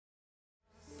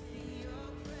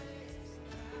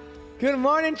Good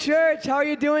morning, church. How are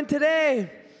you doing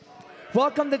today?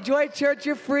 Welcome to Joy Church.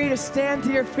 You're free to stand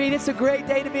to your feet. It's a great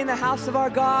day to be in the house of our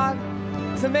God.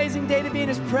 It's an amazing day to be in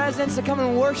His presence, to come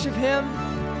and worship Him.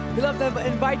 We love to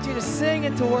invite you to sing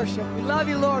and to worship. We love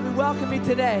you, Lord. We welcome you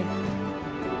today.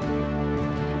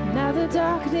 Now the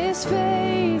darkness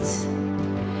fades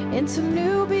into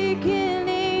new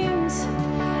beginnings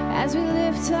as we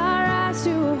lift our eyes to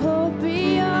a hope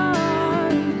beyond.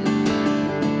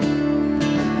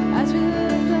 As we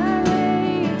lift our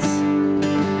weights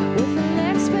with an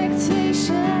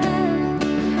expectation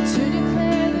to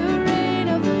declare the reign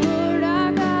of the Lord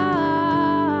our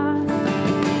God.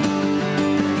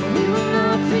 We will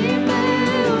not be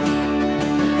moved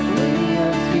when the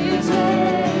earth gives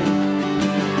way,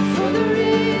 for the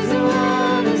risen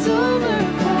one is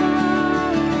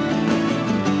overcome.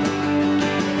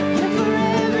 And for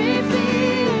every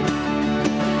fear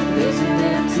there's an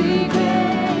empty grave.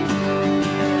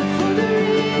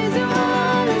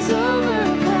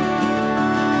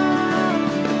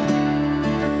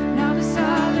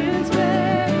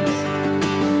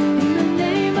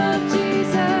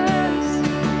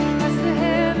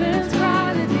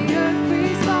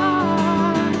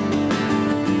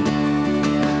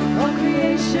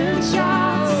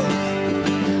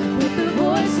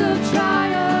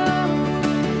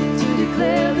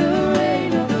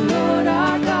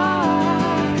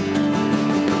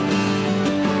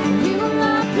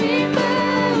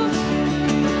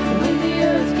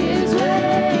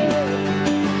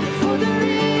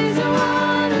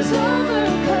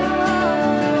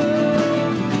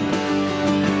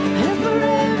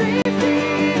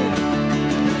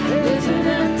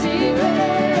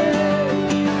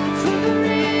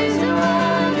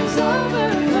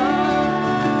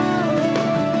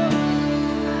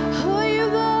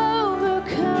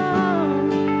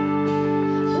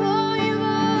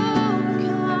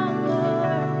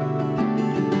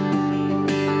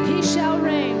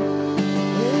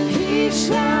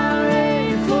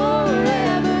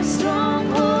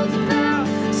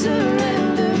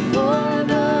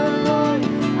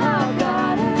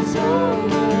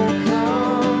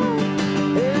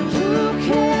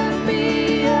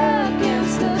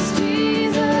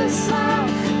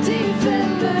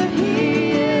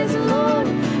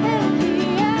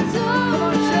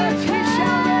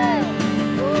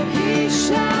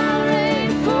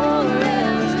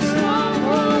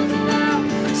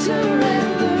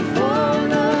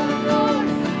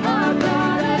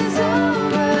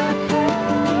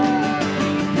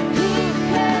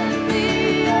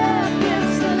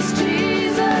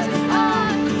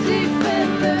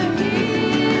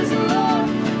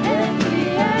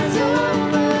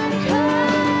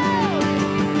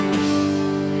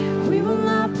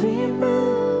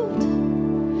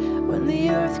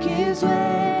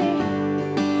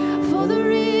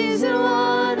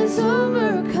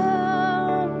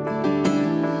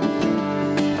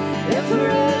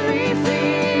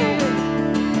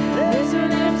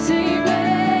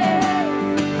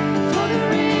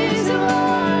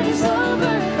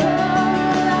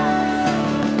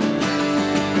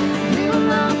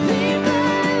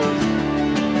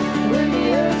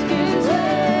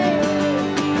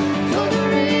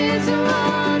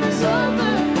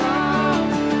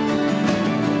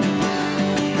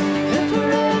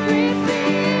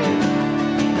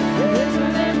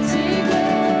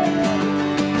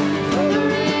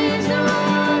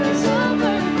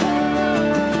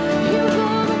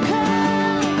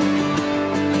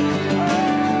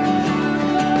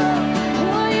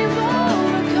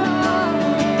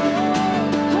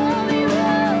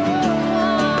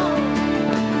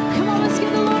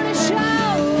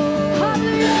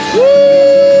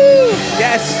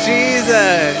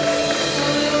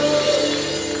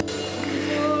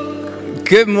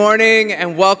 Good morning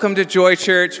and welcome to Joy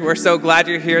Church. We're so glad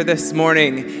you're here this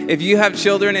morning. If you have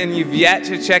children and you've yet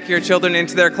to check your children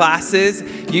into their classes,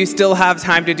 you still have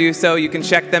time to do so. You can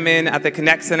check them in at the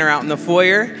Connect Center out in the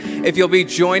foyer. If you'll be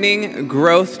joining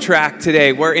Growth Track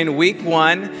today, we're in week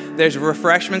 1. There's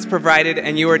refreshments provided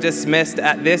and you are dismissed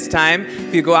at this time.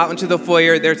 If you go out into the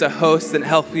foyer, there's a host that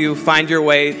helps you find your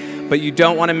way, but you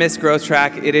don't want to miss Growth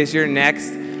Track. It is your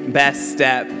next best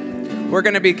step. We're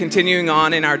going to be continuing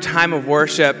on in our time of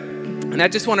worship. And I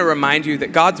just want to remind you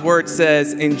that God's word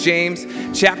says in James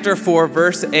chapter 4,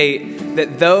 verse 8,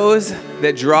 that those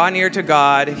that draw near to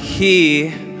God,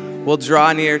 He will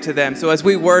draw near to them. So as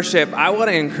we worship, I want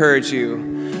to encourage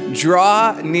you,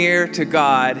 draw near to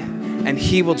God and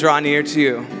He will draw near to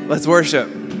you. Let's worship.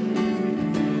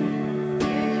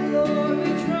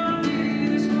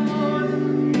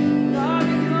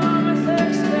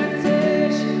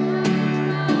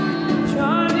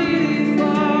 Draw near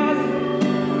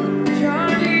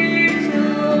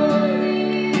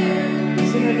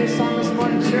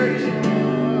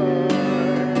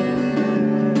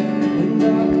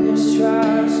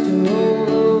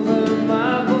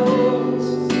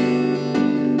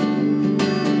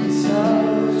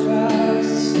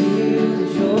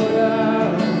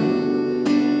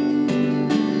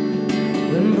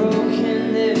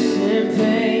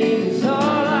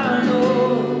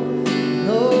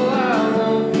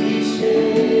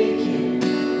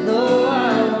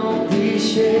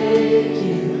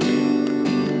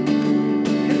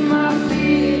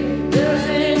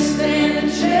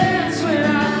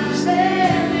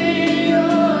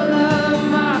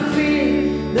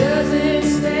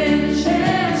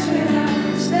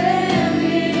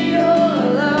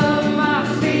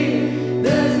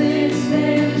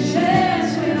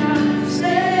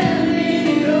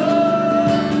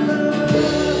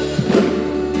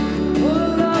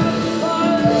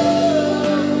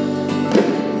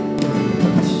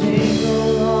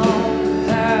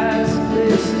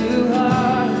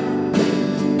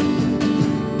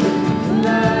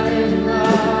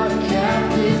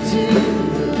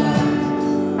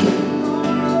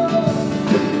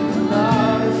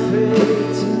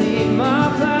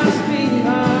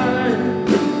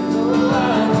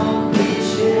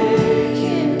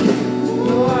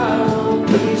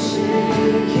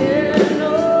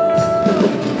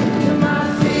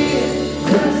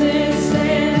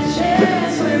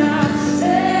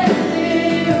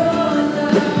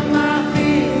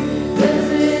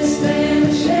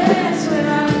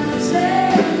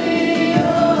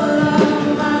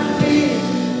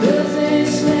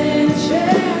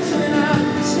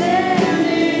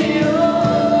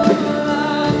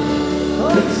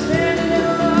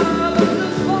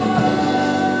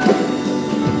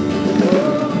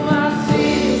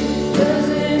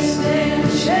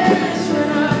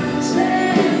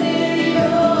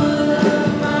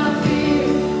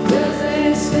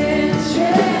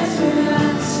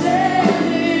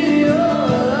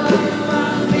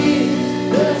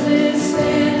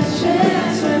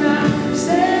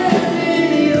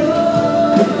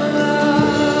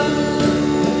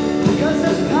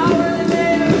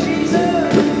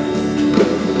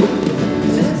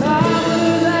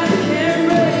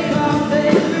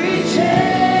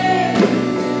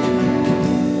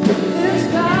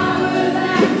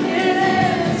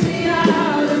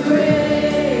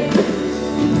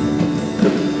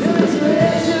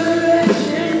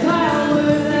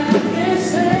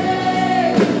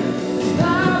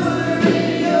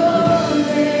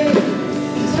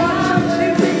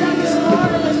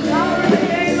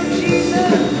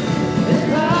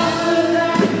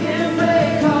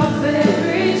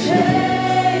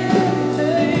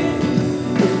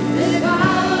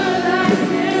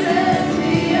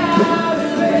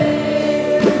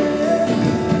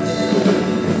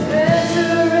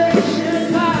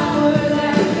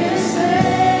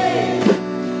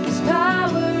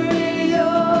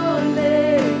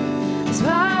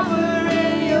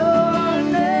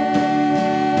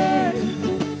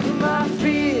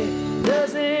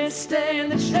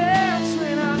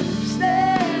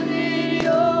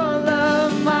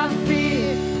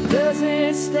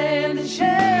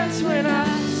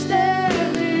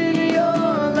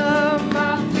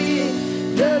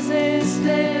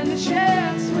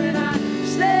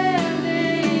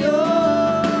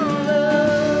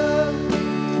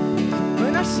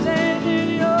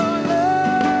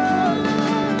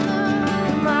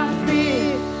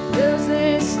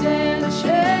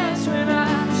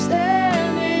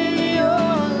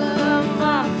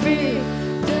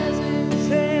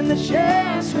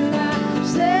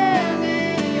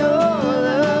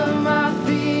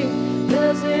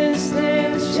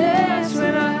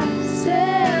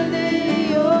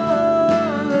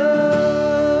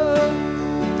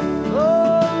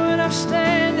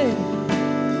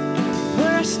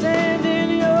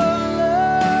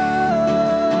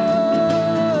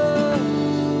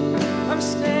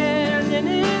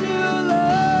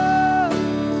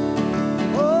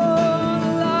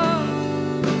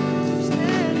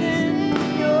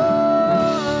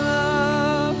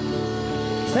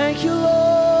Thank you,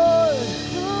 Lord.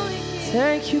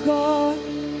 Thank you, God.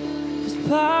 There's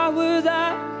power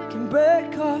that can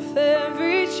break off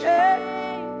every chain.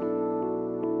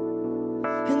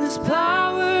 And there's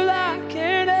power that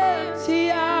can empty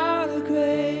out a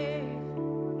grave.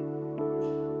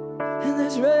 And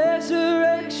there's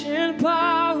resurrection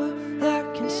power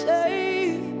that can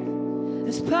save.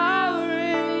 There's power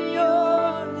in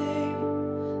your name.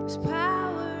 There's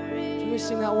power in. Can we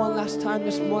sing that one last time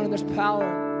this morning? There's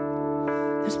power.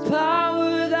 There's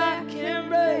power that can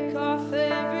break off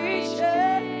every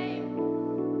chain.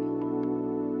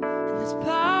 And there's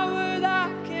power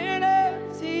that can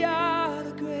empty out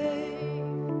a grave.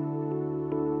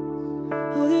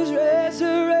 Oh, there's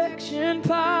resurrection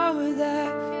power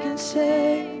that can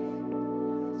save.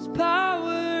 There's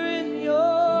power in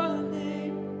your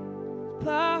name. There's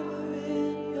power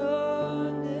in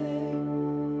your name.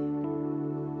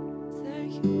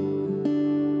 Thank you.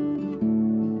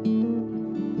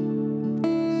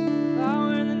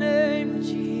 Power in the name of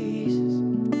Jesus.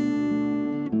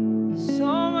 So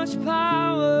much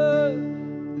power.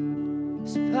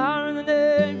 There's power in the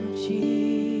name of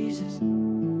Jesus.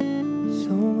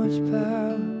 So much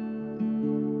power.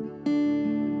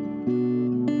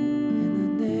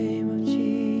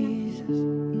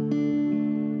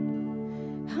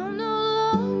 I'm no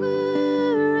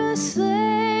longer a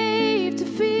slave to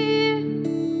fear.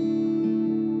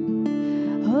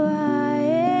 Oh, I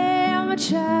am a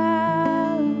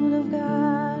child of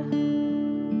God.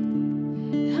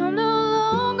 I'm no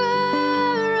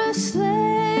longer a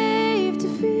slave to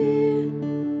fear.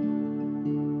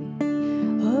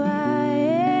 Oh, I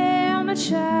am a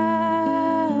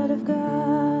child of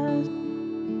God.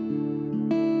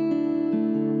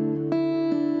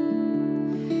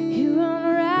 You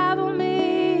unravel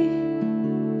me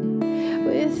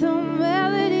with a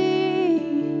melody.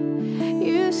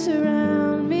 You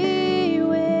surround me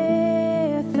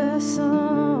with a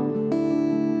song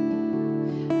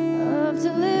of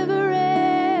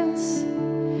deliverance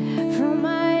from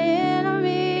my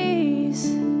enemies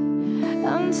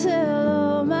until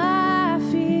all my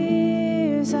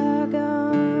fears are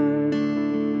gone.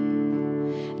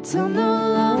 And I'm no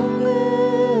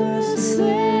longer a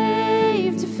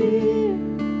slave to fear.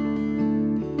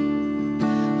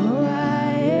 Oh,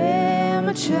 I am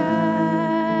a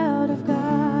child of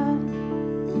God.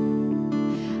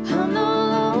 I'm no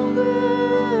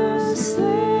longer a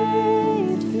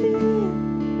slave to fear.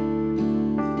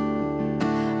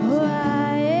 Oh,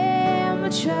 I am a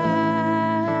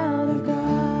child of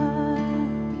God.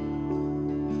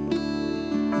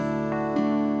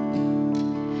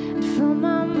 And from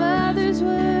my mother's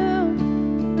womb,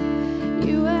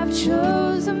 you have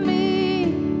chosen me.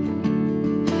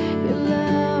 Your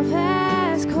love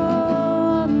has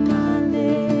called my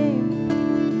name.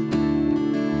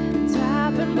 And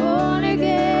I've been born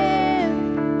again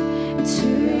into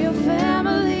your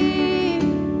family.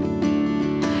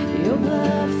 Your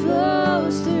blood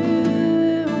flows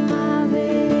through my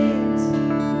veins.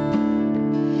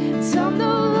 And I'm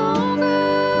no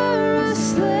longer a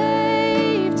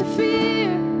slave to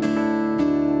fear.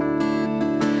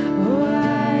 Oh,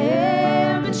 I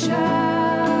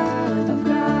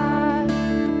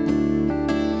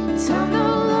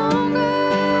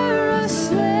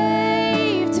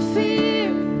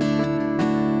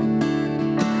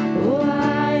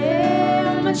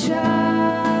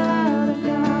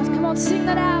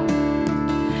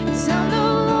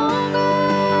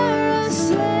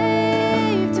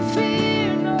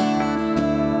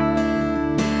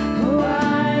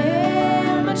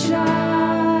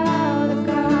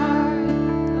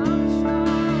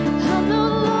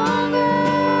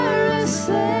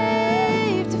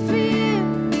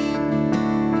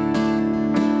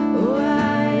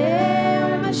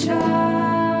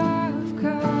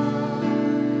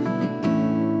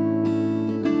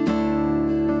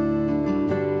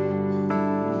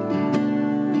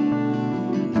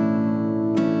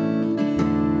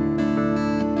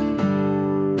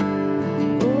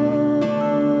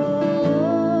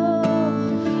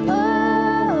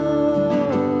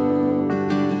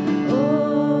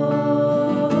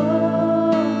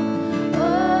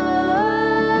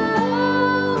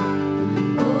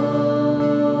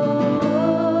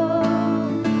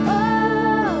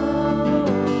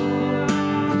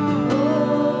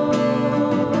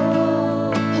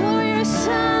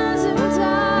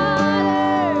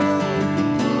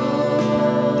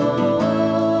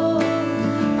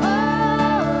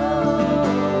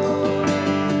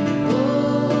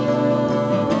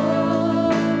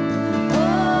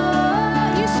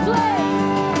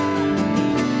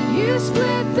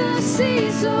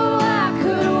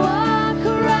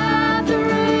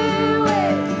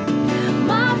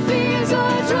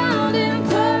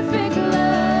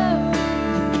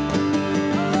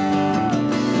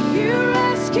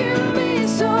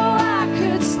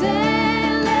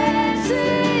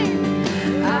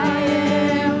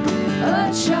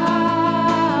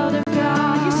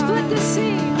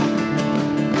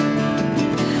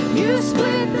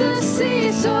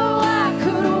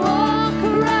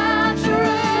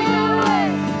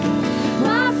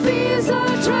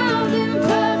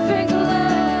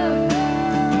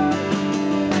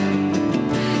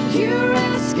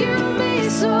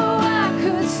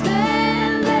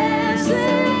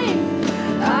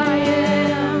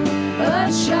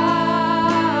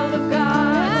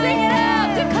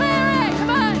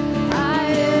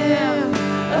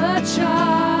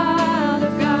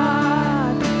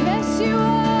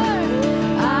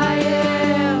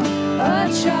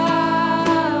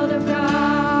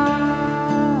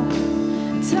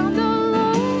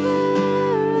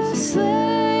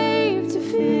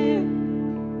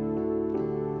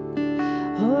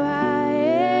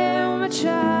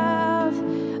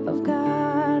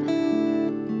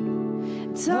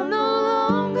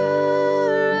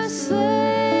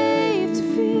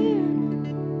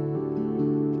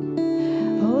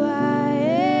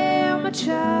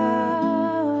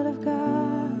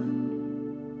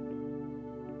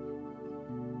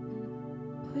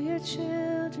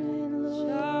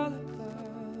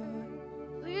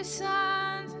your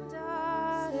sons and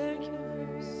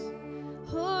daughters.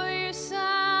 Who are your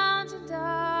sons and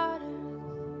daughters?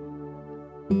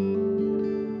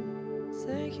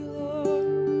 Thank you, Lord.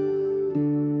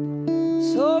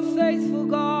 So faithful,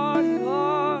 God, you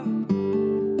are.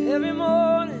 Every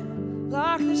morning,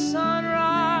 like the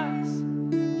sunrise,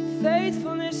 your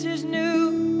faithfulness is new.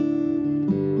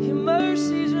 Your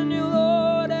mercies are new,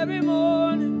 Lord, every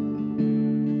morning.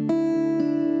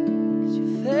 'Cause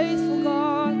you're faithful,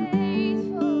 God.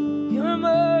 You're a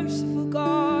merciful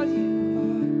God, you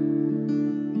are.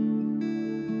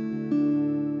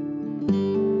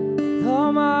 And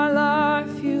all my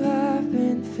life you have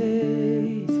been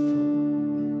faithful.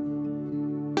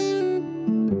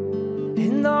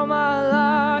 And all my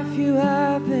life you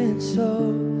have been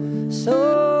so,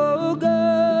 so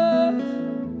good.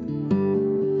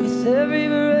 With every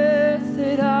breath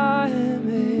that I am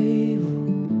able,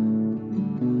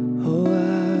 oh, I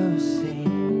will sing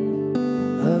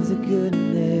of the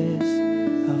goodness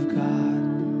of God.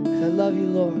 'Cause I love you,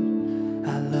 Lord.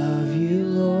 I love you,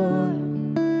 Lord.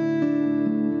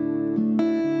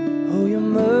 Oh, your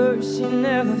mercy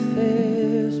never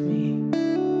fails me.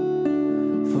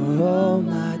 For all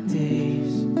my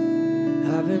days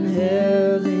I've been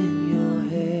held in your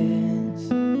hands.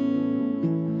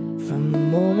 From the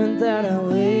moment that I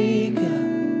wake up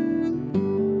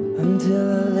until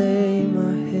I lay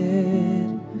my head,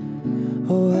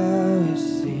 oh, I will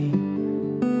sing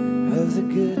of the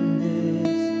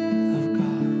goodness of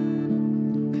God.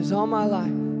 'Cause all my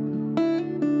life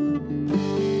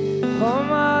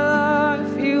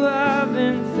you have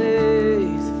been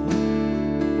faithful.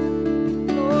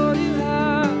 Oh, you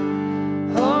have.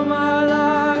 All my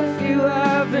life you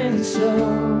have been so,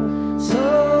 so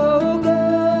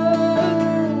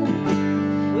good.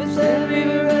 With every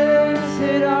breath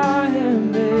that I am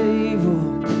able,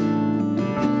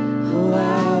 oh, I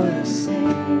will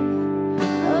sing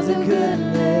of the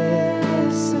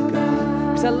goodness of God.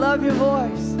 'Cause I love your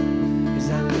voice. 'Cause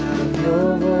I love your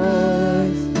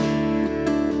voice.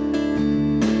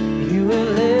 You have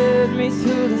led me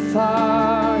through the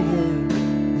fire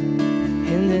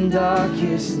and in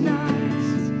darkest nights.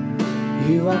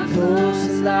 You are close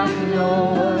like no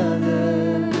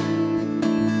other.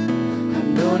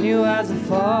 I've known you as a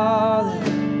father.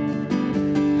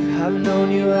 I've known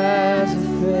you as a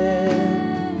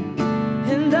friend.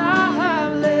 And I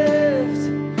have lived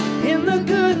in the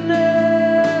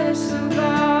goodness of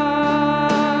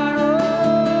God. Oh,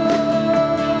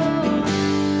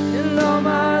 and all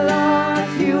my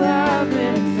life you have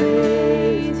been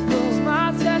faithful. It's my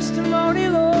testimony,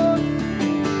 Lord.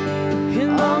 In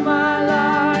all my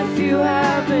life you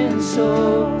have been so,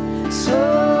 so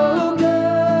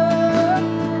good.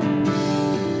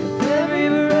 With every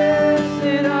breath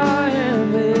that I am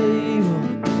able,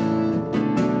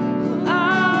 I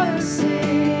will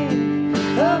sing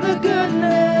of the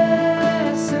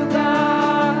goodness of God.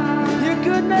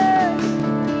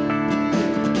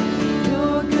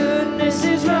 Your goodness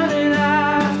is running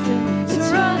after, it's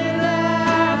running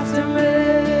after me.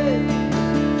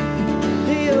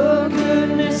 Your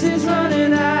goodness is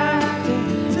running after,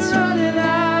 it's running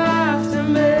after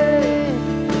me.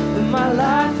 With my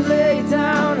life laid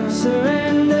down, I'm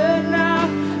surrendered now.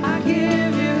 I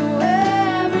give you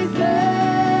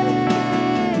everything.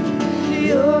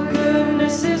 Your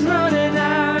goodness is running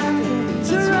after,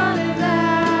 it's running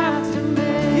after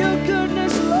me. Your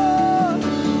goodness, Lord,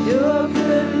 your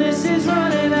goodness is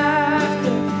running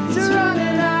after, it's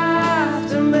running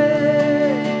after me.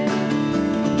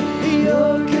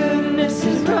 Your goodness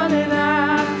is running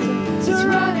after, it's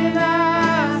running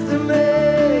after me.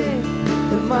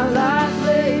 With my life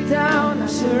laid down, I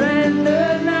surrender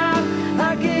now. I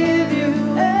give you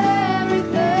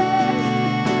everything.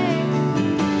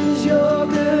 'Cause your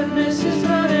goodness is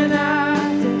running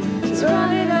after, it's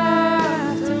running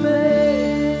after me.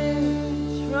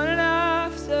 It's running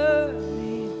after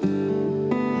me.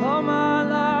 All my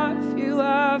life you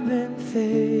have been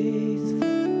faithful.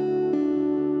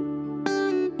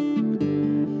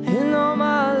 In all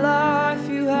my life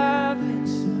you have been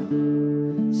so,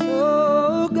 so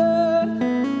good.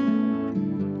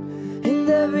 And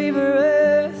every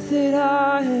breath that I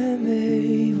am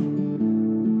able,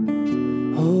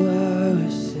 oh, I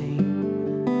will sing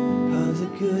of the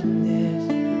goodness.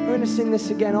 We're gonna sing this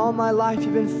again. All my life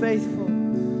you've been faithful.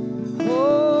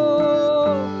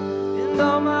 Oh, and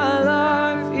all my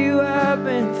life you have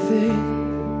been faithful.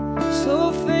 So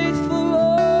faithful,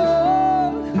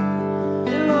 Lord.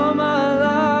 And all my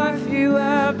life you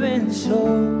have been so,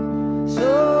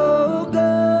 so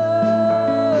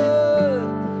good.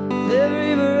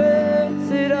 Every breath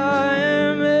that I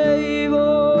am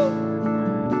able,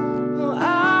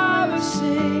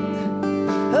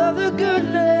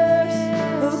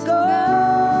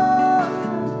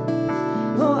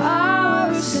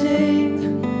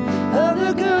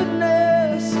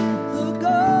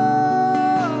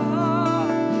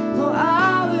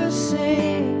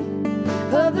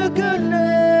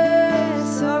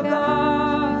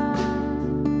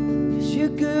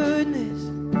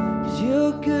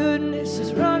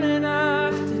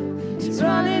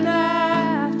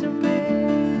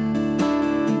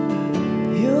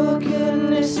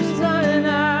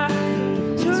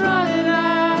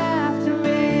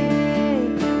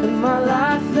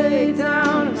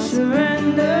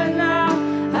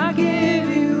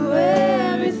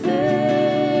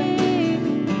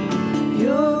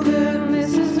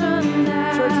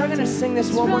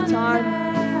 one more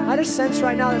time. I just sense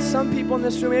right now that some people in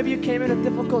this room, maybe you came into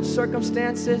difficult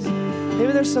circumstances.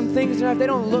 Maybe there's some things in your life, they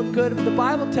don't look good. But the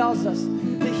Bible tells us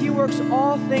that He works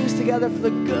all things together for the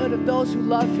good of those who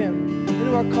love Him and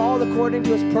who are called according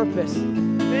to His purpose.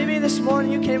 Maybe this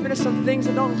morning you came into some things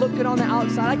that don't look good on the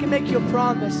outside. I can make you a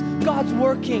promise. God's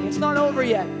working. It's not over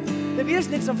yet. If you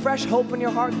just need some fresh hope in your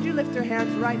heart, could you lift your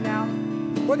hands right now?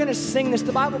 We're going to sing this.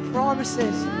 The Bible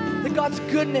promises that God's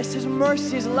goodness, His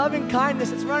mercy, His loving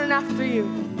kindness, it's running after you.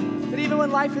 That even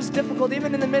when life is difficult,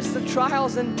 even in the midst of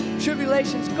trials and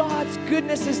tribulations, God's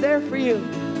goodness is there for you.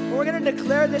 And we're going to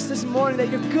declare this morning, that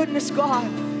your goodness, God,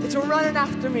 it's running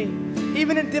after me.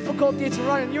 Even in difficulty, it's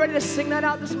running. You ready to sing that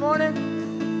out this morning?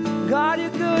 God, your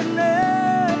goodness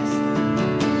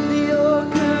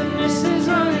is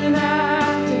running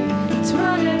after, it's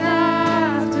running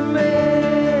after me.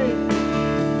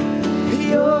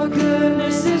 Your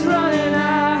goodness is running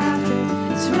after,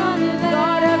 it's running after.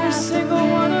 God, every single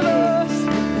one of us,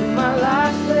 with my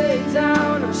life laid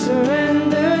down, I'm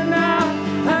surrendered now.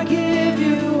 I give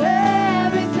you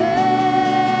everything.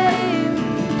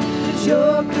 'Cause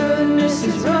your goodness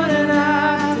is running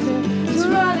after, it's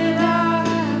running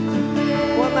after me.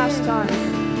 One last time.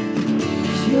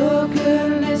 Your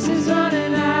goodness is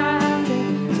running after,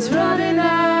 it's running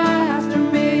after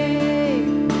me.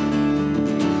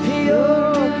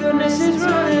 Your goodness is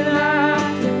running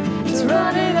after, it's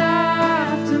running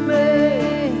after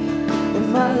me. With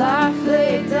my life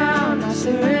laid down, I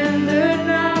surrender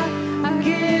now. I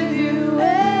give you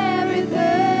everything.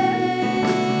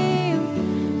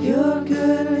 Your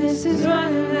goodness is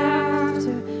running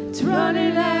after, it's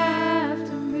running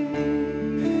after me.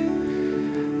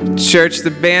 Church,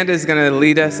 the band is going to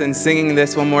lead us in singing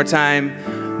this one more time.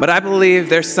 But I believe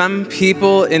there's some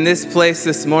people in this place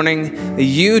this morning that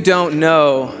you don't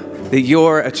know that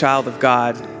you're a child of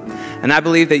God. And I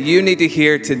believe that you need to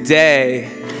hear today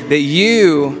that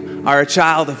you are a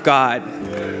child of God.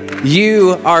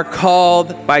 You are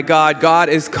called by God. God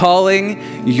is calling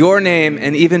your name,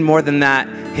 and even more than that,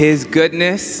 His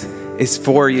goodness is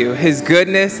for you. His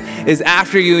goodness is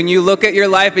after you. And you look at your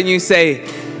life and you say,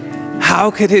 how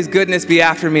could His goodness be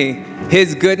after me?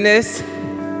 His goodness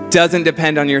doesn't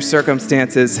depend on your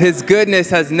circumstances. His goodness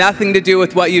has nothing to do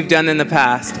with what you've done in the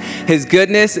past. His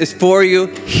goodness is for you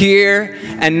here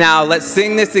and now. Let's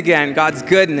sing this again. God's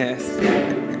goodness.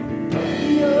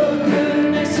 Your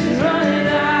goodness is running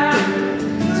after,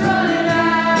 it's running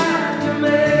after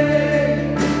me.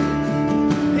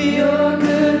 Your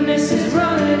goodness is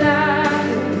running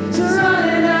after, it's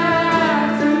running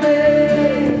after me.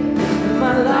 With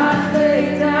my life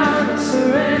laid down, I'm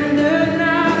surrendered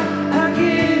now. I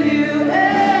give you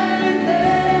everything.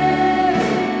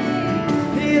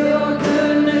 Your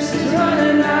goodness is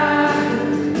running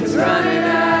after, it's running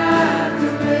after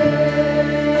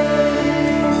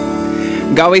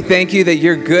me. God, we thank you that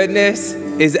your goodness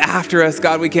is after us.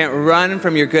 God, we can't run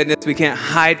from your goodness. We can't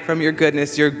hide from your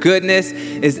goodness. Your goodness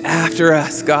is after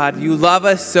us, God. You love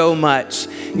us so much.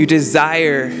 You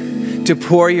desire to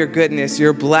pour your goodness,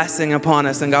 your blessing upon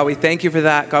us. And God, we thank you for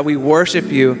that. God, we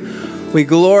worship you. We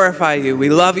glorify you. We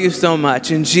love you so much.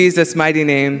 In Jesus' mighty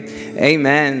name,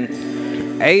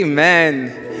 amen.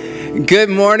 Amen. Good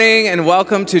morning and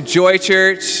welcome to Joy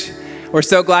Church. We're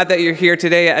so glad that you're here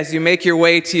today. As you make your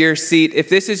way to your seat, if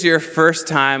this is your first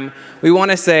time, we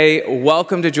want to say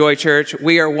welcome to Joy Church.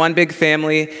 We are one big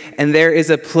family, and there is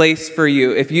a place for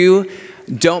you. If you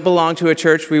don't belong to a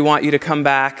church, we want you to come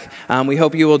back. We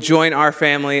hope you will join our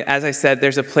family. As I said,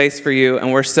 there's a place for you,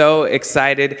 and we're so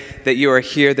excited that you are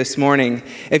here this morning.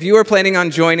 If you are planning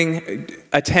on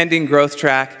attending Growth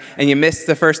Track and you missed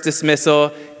the first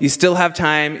dismissal, you still have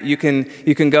time. You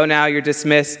can go now. You're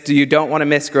dismissed. You don't want to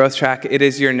miss Growth Track. It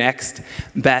is your next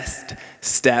best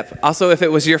step. Also, if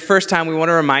it was your first time, we want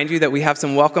to remind you that we have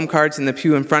some welcome cards in the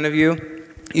pew in front of you.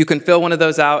 You can fill one of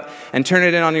those out and turn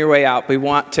it in on your way out. We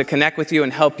want to connect with you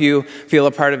and help you feel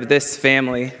a part of this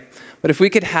family. But if we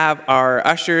could have our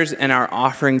ushers and our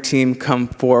offering team come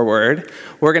forward,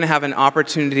 we're going to have an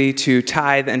opportunity to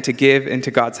tithe and to give into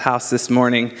God's house this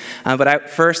morning.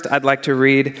 First, I'd like to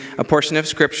read a portion of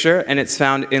Scripture, and it's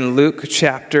found in Luke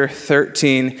chapter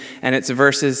 13, and it's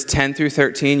verses 10 through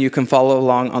 13. You can follow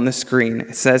along on the screen.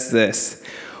 It says this: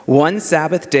 One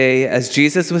Sabbath day, as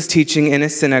Jesus was teaching in a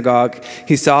synagogue,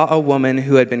 he saw a woman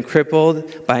who had been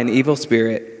crippled by an evil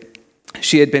spirit.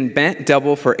 She had been bent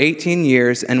double for 18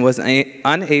 years and was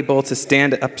unable to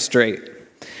stand up straight.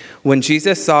 When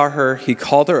Jesus saw her, he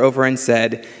called her over and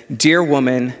said, "Dear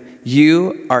woman,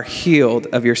 you are healed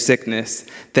of your sickness."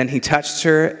 Then he touched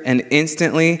her, and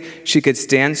instantly she could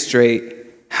stand straight.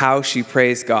 How she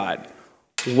praised God.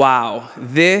 Wow,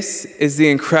 this is the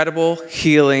incredible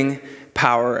healing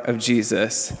power of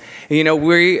Jesus. And you know,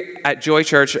 we at Joy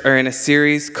Church are in a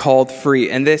series called Free,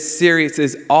 and this series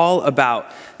is all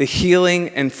about the healing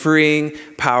and freeing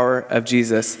power of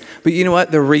Jesus. But you know what?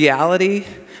 The reality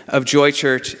of Joy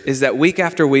Church is that week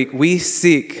after week, we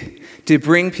seek to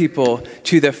bring people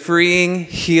to the freeing,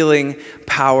 healing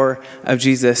power of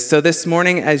Jesus. So this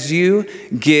morning, as you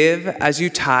give, as you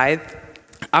tithe,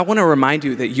 I want to remind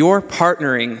you that you're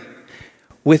partnering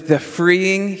with the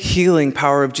freeing, healing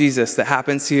power of Jesus that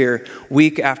happens here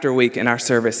week after week in our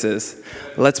services.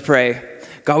 Let's pray.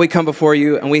 God, we come before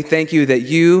you and we thank you that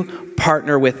you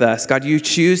partner with us. God, you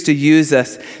choose to use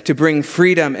us to bring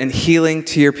freedom and healing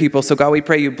to your people. So God, we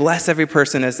pray you bless every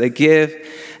person as they give,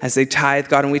 as they tithe,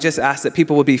 God, and we just ask that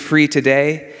people will be free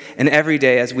today and every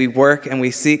day as we work and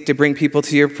we seek to bring people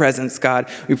to your presence, God.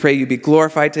 We pray you be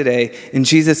glorified today. In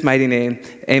Jesus' mighty name,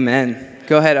 amen.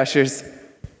 Go ahead, ushers.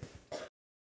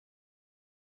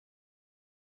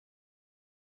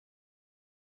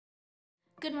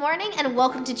 Good morning and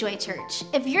welcome to Joy Church.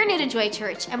 If you're new to Joy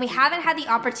Church and we haven't had the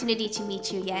opportunity to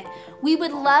meet you yet, we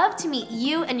would love to meet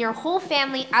you and your whole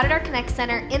family out at our Connect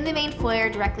Center in the main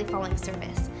foyer directly following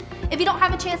service. If you don't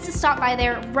have a chance to stop by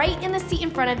there, right in the seat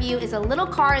in front of you is a little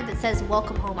card that says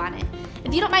Welcome Home on it.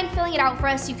 If you don't mind filling it out for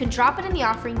us, you can drop it in the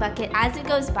offering bucket as it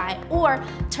goes by or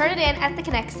turn it in at the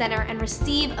Connect Center and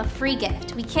receive a free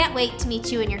gift. We can't wait to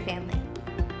meet you and your family.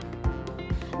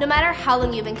 No matter how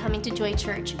long you've been coming to Joy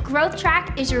Church, Growth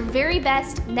Track is your very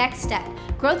best next step.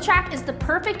 Growth Track is the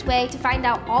perfect way to find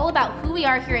out all about who we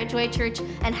are here at Joy Church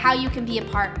and how you can be a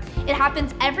part. It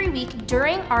happens every week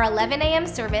during our 11 a.m.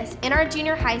 service in our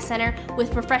junior high center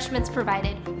with refreshments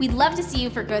provided. We'd love to see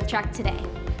you for Growth Track today.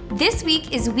 This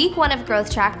week is week 1 of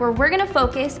Growth Track, where we're going to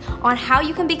focus on how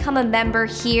you can become a member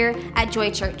here at Joy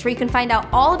Church, where you can find out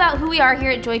all about who we are here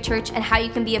at Joy Church and how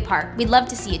you can be a part. We'd love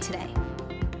to see you today.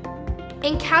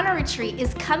 Encounter Retreat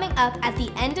is coming up at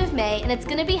the end of May, and it's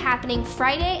going to be happening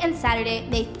Friday and Saturday,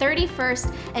 May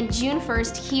 31st and June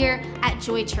 1st here at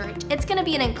Joy Church. It's going to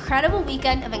be an incredible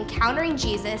weekend of encountering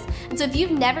Jesus, and so if you've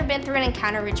never been through an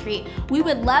Encounter Retreat, we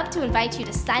would love to invite you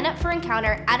to sign up for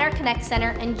Encounter at our Connect Center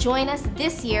and join us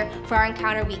this year for our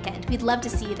Encounter Weekend. We'd love to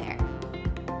see you there.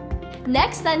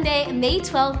 Next Sunday, May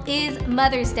 12th, is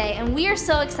Mother's Day, and we are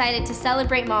so excited to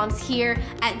celebrate moms here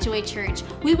at Joy Church.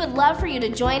 We would love for you to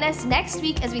join us next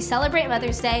week as we celebrate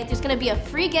Mother's Day. There's going to be a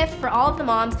free gift for all of the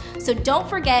moms, so don't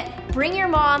forget, bring your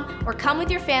mom or come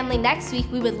with your family next week.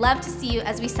 We would love to see you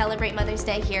as we celebrate Mother's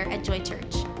Day here at Joy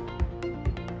Church.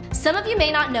 Some of you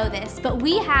may not know this, but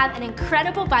we have an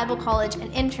incredible Bible college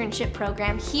and internship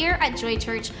program here at Joy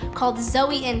Church called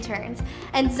Zoe Interns.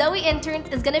 And Zoe Interns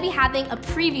is going to be having a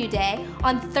preview day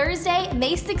on Thursday,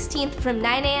 May 16th from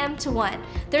 9 a.m. to 1.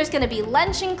 There's going to be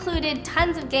lunch included,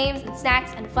 tons of games and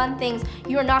snacks and fun things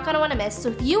you are not going to want to miss. So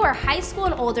if you are high school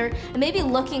and older and maybe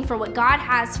looking for what God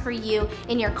has for you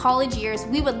in your college years,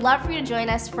 we would love for you to join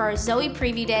us for our Zoe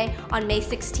preview day on May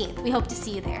 16th. We hope to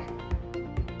see you there.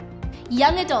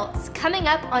 Young adults, coming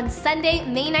up on Sunday,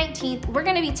 May 19th, we're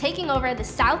going to be taking over the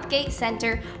Southgate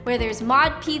Center where there's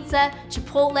Mod Pizza,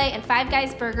 Chipotle, and Five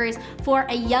Guys Burgers for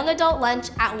a young adult lunch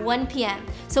at 1 p.m.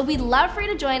 So we'd love for you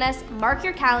to join us, mark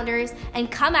your calendars, and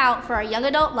come out for our young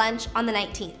adult lunch on the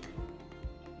 19th.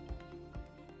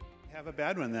 Have a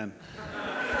bad one then.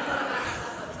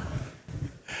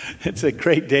 It's a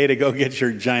great day to go get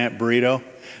your giant burrito.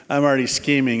 I'm already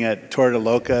scheming at Torta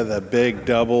Loca, the big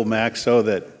double Maxo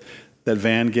that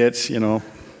Van gets, you know,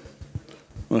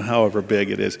 well, however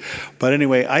big it is. But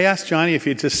anyway, I asked Johnny if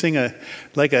he'd just sing a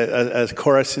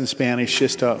chorus in Spanish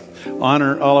just to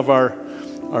honor all of our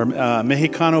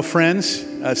Mexicano friends.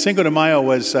 Cinco de Mayo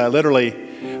was literally,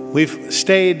 we've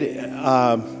stayed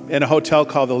in a hotel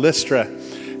called the Listra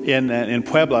in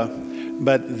Puebla,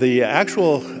 but the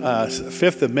actual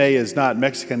 5th of May is not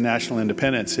Mexican national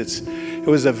independence. It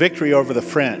was a victory over the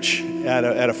French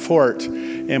at a fort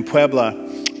in Puebla.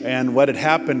 And what had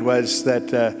happened was that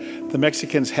the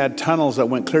Mexicans had tunnels that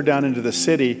went clear down into the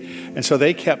city, and so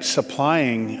they kept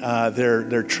supplying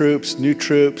their troops, new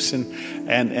troops,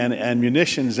 and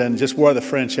munitions, and just wore the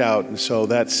French out. And so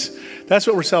that's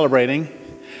what we're celebrating,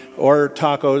 or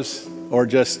tacos, or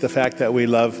just the fact that we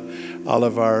love all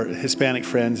of our Hispanic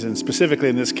friends, and specifically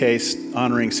in this case,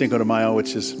 honoring Cinco de Mayo,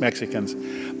 which is Mexicans.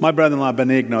 My brother-in-law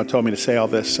Benigno told me to say all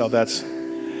this, so that's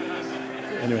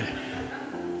anyway.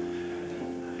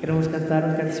 Queremos cantar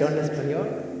una canción en español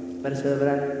para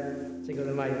celebrar Cinco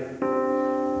de Mayo.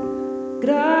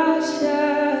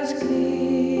 Gracias,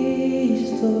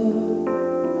 Cristo,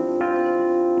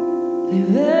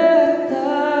 libertador,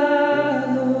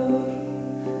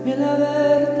 mi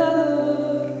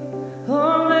libertador.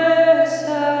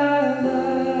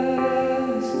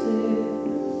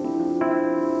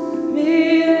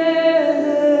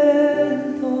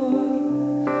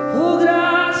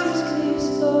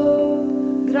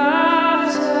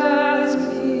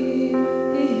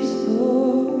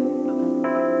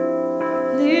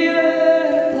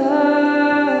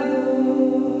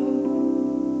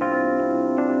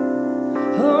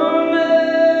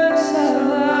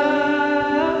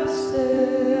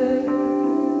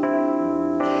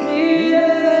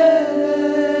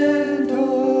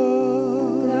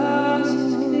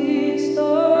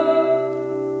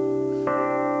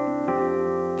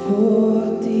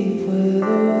 por ti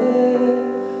puedo ver,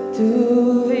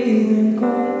 tu vida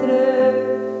encontré.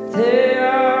 Te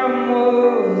amo,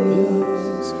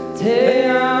 Dios, te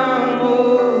amo,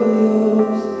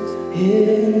 Dios.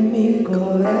 En mi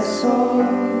corazón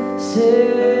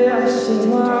se hace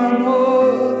tu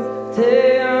amor.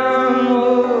 Te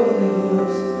amo,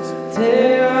 Dios,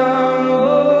 te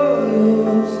amo,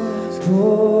 Dios.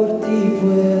 Por ti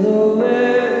puedo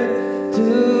ver,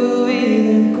 tu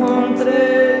vida encontré.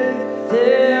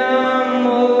 Te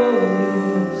amo,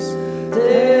 Dios,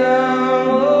 te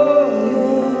amo,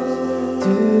 Dios.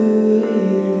 Tu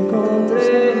vida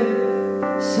encontré.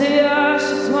 Se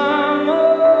hace tu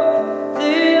amor.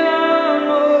 Te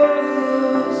amo,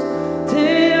 Dios,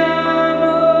 te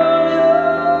amo, Dios.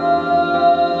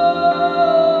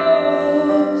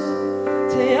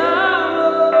 Te amo,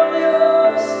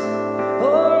 Dios.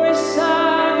 Oh, mi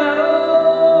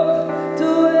Salvador,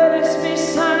 tú eres mi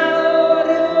sanador,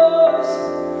 Dios.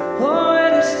 Oh,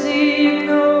 eres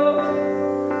digno,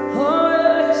 oh,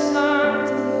 eres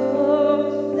santo,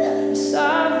 Dios, mi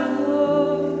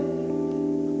Salvador.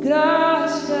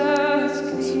 Gracias,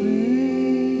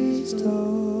 Cristo.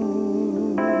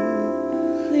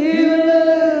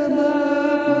 Libertador,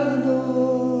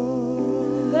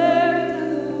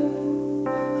 libertador,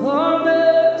 oh, me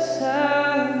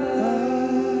salvaste,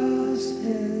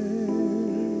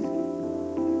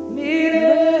 mi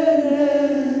Redentor.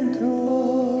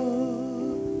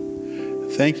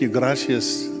 Thank you,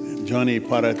 gracias, Johnny,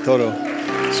 para todo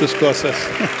sus cosas.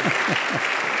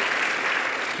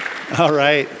 All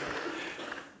right.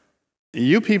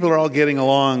 You people are all getting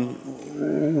along.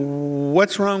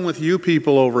 What's wrong with you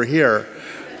people over here?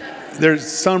 There's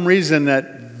some reason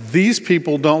that these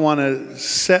people don't want to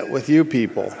sit with you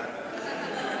people.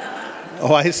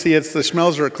 Oh, I see. It's the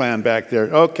Schmelzer clan back there.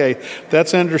 Okay,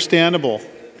 that's understandable.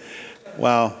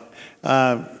 Wow.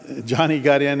 Johnny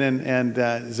got in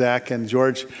and Zach and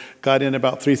George got in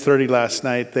about 3:30 last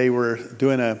night. They were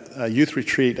doing a youth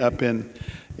retreat up in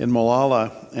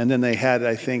Molalla, and then they had,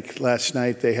 I think last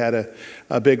night they had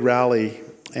a big rally,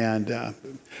 and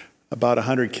about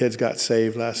 100 kids got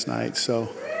saved last night. So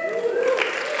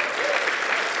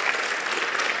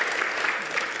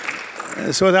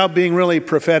without being really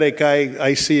prophetic,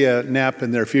 I see a nap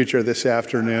in their future this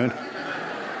afternoon.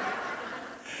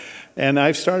 And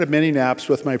I've started many naps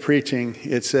with my preaching.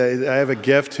 I have a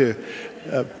gift to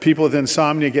people with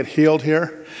insomnia get healed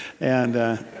here. And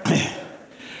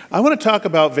I want to talk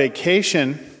about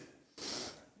vacation,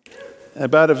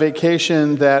 about a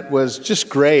vacation that was just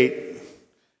great.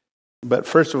 But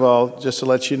first of all, just to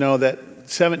let you know that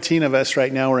 17 of us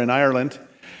right now are in Ireland.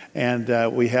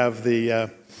 And we have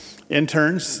the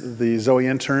interns, the Zoe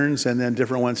interns, and then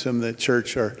different ones from the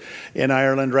church are in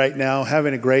Ireland right now,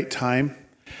 having a great time.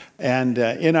 And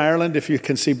in Ireland, if you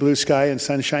can see blue sky and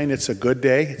sunshine, it's a good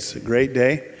day. It's a great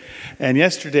day. And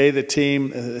yesterday, the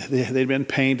team, they'd been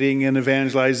painting and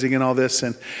evangelizing and all this,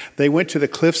 and they went to the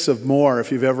Cliffs of Moher.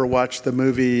 If you've ever watched the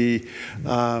movie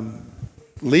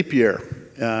Leap Year,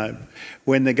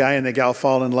 when the guy and the gal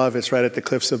fall in love, it's right at the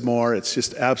Cliffs of Moher. It's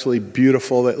just absolutely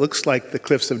beautiful. It looks like the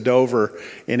Cliffs of Dover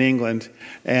in England.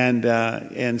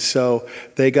 And so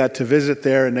they got to visit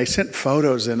there, and they sent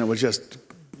photos, and it was just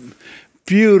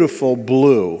beautiful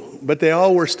blue, but they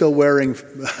all were still wearing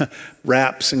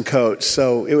wraps and coats,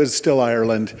 so it was still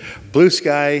Ireland. Blue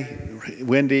sky,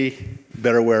 windy,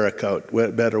 better wear a coat,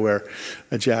 better wear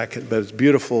a jacket, but it's a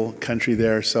beautiful country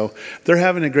there, so they're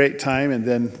having a great time, and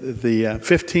then the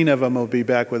 15 of them will be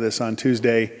back with us on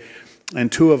Tuesday, and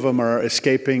 2 of them are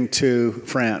escaping to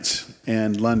France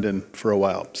and London for a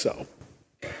while, so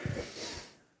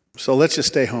let's just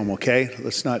stay home, okay?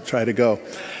 Let's not try to go.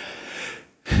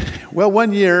 Well,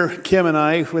 one year, Kim and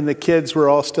I, when the kids were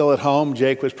all still at home,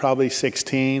 Jake was probably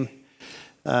 16,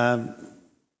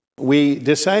 we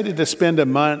decided to spend a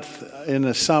month in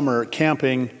the summer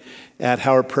camping at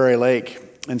Howard Prairie Lake.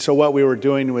 And so what we were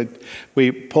doing,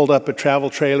 we pulled up a travel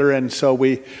trailer, and so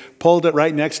we pulled it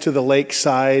right next to the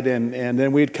lakeside, and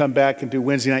then we'd come back and do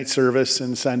Wednesday night service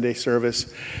and Sunday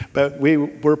service. But we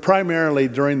were primarily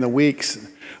during the weeks,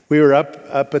 we were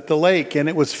up at the lake, and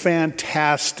it was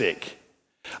fantastic.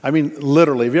 I mean,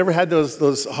 literally, have you ever had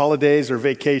those holidays or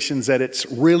vacations that it's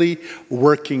really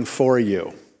working for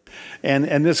you?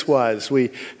 And this was.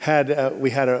 We had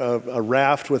a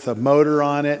raft with a motor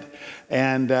on it,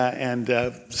 and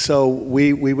so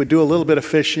we would do a little bit of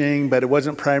fishing, but it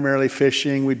wasn't primarily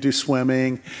fishing. We'd do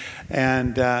swimming,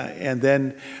 and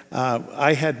then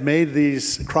I had made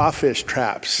these crawfish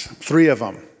traps, 3 of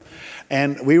them,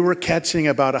 and we were catching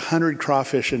about 100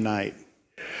 crawfish a night.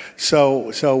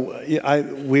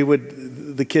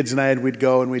 The kids and I, we'd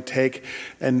go and we'd take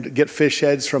and get fish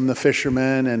heads from the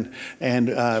fishermen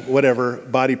and whatever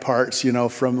body parts,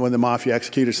 from when the mafia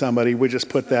executed somebody. We just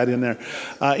put that in there,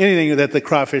 anything that the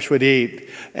crawfish would eat.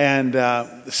 And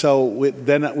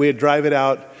then we'd drive it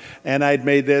out, and I'd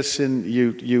made this, and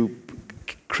you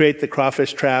create the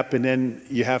crawfish trap, and then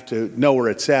you have to know where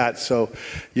it's at. So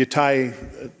you tie,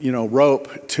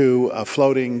 rope to a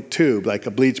floating tube, like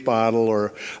a bleach bottle or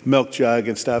a milk jug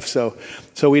and stuff. So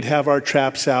we'd have our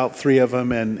traps out, 3 of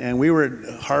them, and we were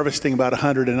harvesting about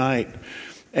 100 a night.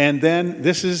 And then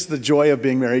this is the joy of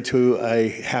being married to a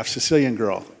half Sicilian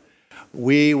girl.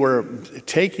 We were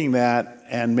taking that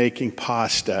and making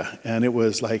pasta, and it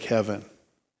was like heaven.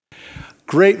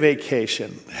 Great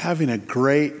vacation, having a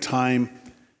great time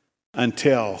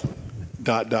until ...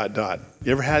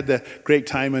 You ever had the great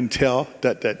time until ...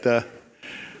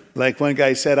 Like one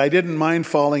guy said, I didn't mind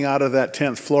falling out of that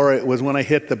 10th floor. It was when I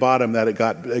hit the bottom that it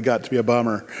got to be a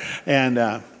bummer. And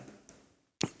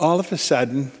all of a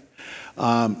sudden,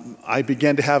 I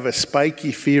began to have a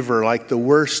spiky fever, like the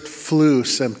worst flu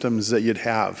symptoms that you'd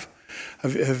have.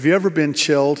 Have you ever been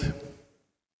chilled?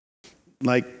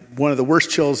 Like, one of the worst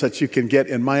chills that you can get,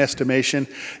 in my estimation,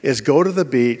 is go to the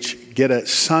beach, get a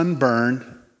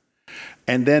sunburn,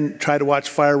 and then try to watch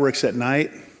fireworks at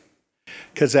night,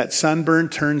 because that sunburn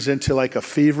turns into like a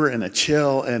fever and a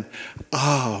chill, and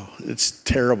it's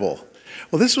terrible.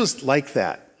 Well, this was like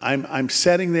that. I'm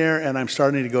sitting there, and I'm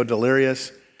starting to go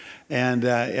delirious, and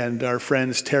our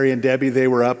friends Terry and Debbie, they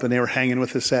were up, and they were hanging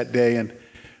with us that day, and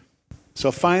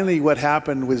so finally what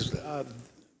happened was,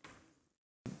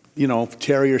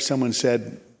 Terry or someone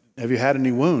said, have you had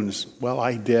any wounds? Well,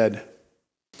 I did.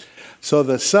 So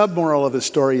the sub-moral of the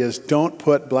story is, don't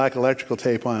put black electrical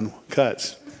tape on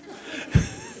cuts.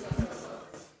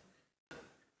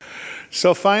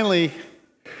 So finally,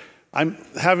 I'm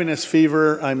having this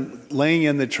fever. I'm laying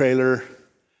in the trailer,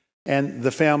 and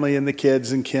the family and the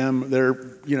kids and Kim,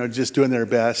 they're, just doing their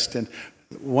best and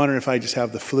wondering if I just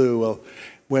have the flu. Well,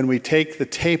 when we take the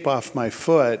tape off my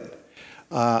foot,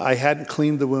 I hadn't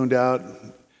cleaned the wound out.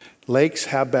 Lakes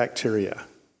have bacteria.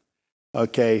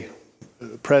 Okay,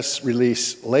 press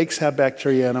release. Lakes have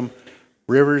bacteria in them.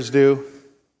 Rivers do.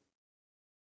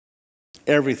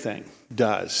 Everything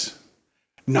does.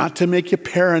 Not to make you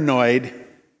paranoid,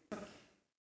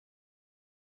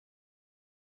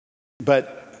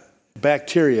 but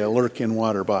bacteria lurk in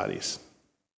water bodies.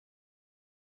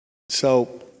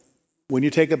 So when you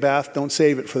take a bath, don't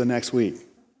save it for the next week.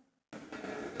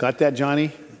 Got that,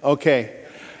 Johnny? Okay.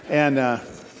 And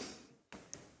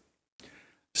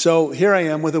so here I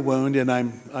am with a wound, and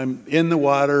I'm in the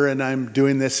water, and I'm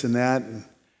doing this and that,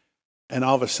 and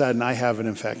all of a sudden I have an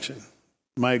infection.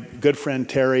 My good friend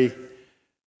Terry,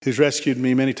 who's rescued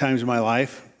me many times in my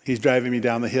life, he's driving me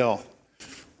down the hill.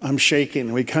 I'm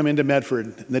shaking. We come into Medford,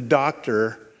 and the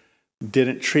doctor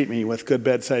didn't treat me with good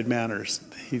bedside manners.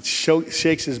 He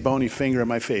shakes his bony finger in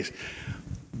my face.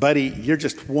 Buddy, you're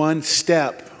just one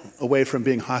step away from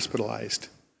being hospitalized.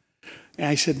 And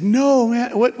I said, no,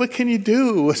 man, what can you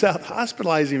do without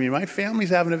hospitalizing me? My family's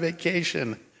having a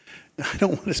vacation. I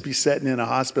don't want to be sitting in a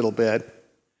hospital bed.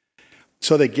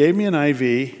 So they gave me an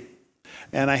IV,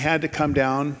 and I had to come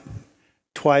down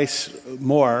twice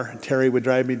more. Terry would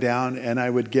drive me down, and I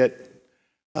would get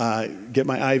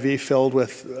my IV filled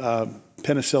with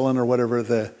penicillin or whatever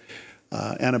the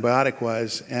antibiotic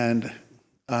was. And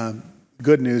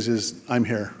good news is I'm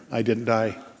here. I didn't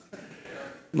die.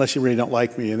 Unless you really don't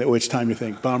like me, and at which time you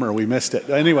think, bummer, we missed it.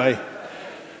 Anyway,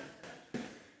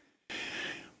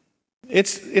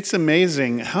 it's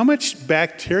amazing how much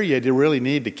bacteria do you really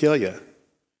need to kill you?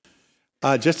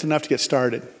 Just enough to get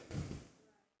started.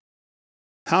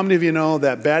 How many of you know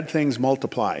that bad things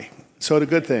multiply? So do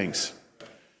good things.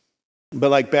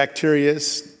 But like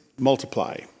bacterias,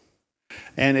 multiply.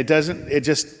 And it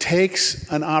just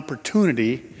takes an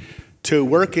opportunity to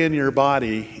work in your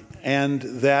body, and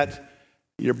that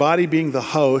your body being the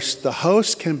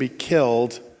host can be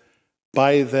killed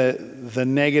by the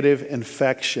negative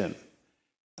infection.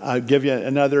 I'll give you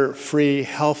another free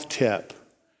health tip.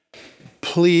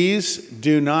 Please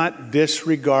do not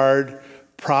disregard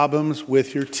problems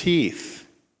with your teeth.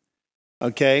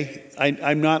 Okay?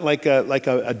 I'm not like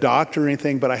a doctor or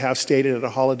anything, but I have stayed at a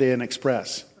Holiday Inn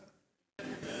Express.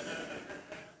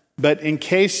 But in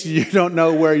case you don't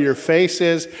know where your face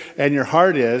is and your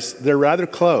heart is, they're rather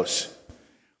close.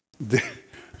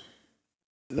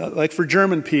 Like for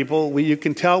German people, you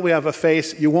can tell we have a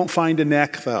face. You won't find a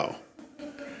neck, though.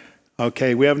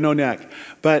 Okay, we have no neck.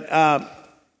 But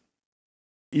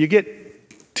you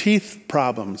get teeth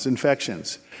problems,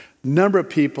 infections. A number of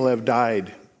people have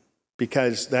died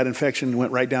because that infection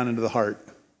went right down into the heart.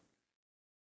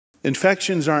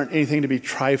 Infections aren't anything to be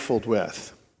trifled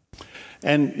with.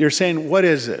 And you're saying, what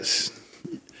is this?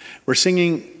 We're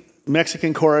singing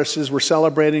Mexican choruses. We're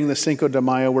celebrating the Cinco de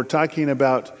Mayo. We're talking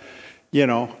about,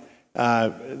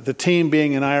 the team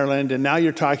being in Ireland. And now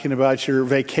you're talking about your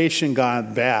vacation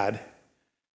gone bad.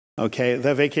 Okay,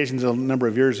 that vacation's a number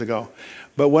of years ago.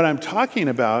 But what I'm talking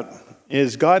about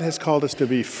is God has called us to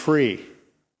be free.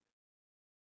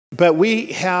 But we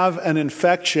have an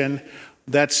infection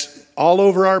that's all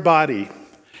over our body.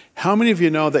 How many of you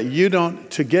know that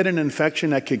to get an infection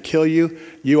that could kill you,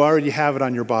 you already have it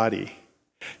on your body?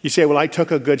 You say, well, I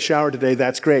took a good shower today.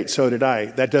 That's great. So did I.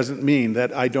 That doesn't mean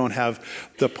that I don't have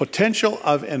the potential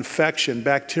of infection.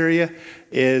 Bacteria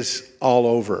is all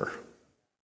over.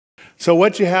 So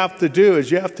what you have to do is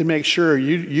you have to make sure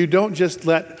you don't just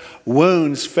let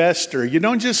wounds fester. You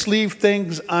don't just leave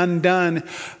things undone.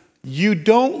 You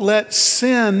don't let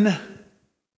sin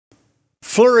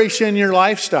flourish in your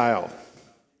lifestyle.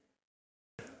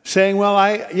 Saying,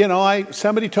 well,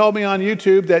 somebody told me on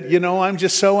YouTube that, I'm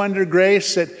just so under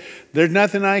grace that there's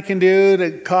nothing I can do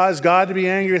to cause God to be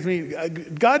angry with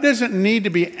me. God doesn't need to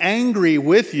be angry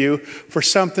with you for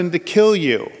something to kill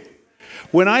you.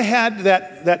 When I had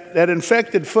that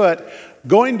infected foot,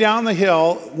 going down the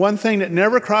hill, one thing that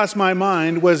never crossed my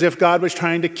mind was if God was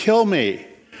trying to kill me.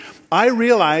 I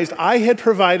realized I had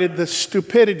provided the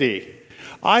stupidity.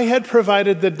 I had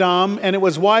provided the dumb, and it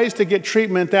was wise to get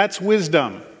treatment. That's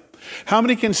wisdom. How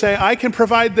many can say, I can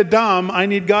provide the dumb, I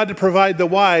need God to provide the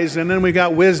wise, and then we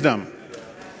got wisdom?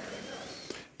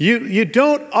 You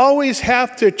don't always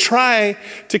have to try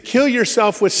to kill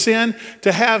yourself with sin,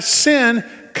 to have sin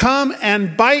come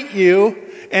and bite you,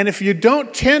 and if you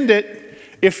don't tend it,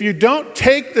 if you don't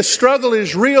take the struggle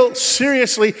is real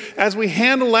seriously, as we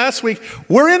handled last week,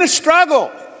 we're in a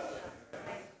struggle.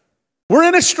 We're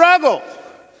in a struggle.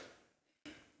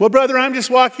 Well, brother, I'm just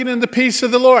walking in the peace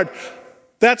of the Lord.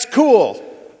 That's cool.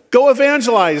 Go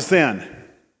evangelize then.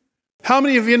 How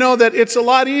many of you know that it's a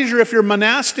lot easier if you're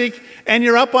monastic and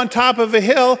you're up on top of a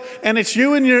hill and it's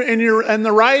you in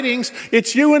the writings,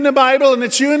 it's you in the Bible and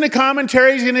it's you in the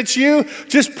commentaries and it's you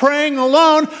just praying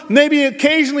alone, maybe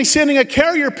occasionally sending a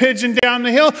carrier pigeon down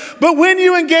the hill. But when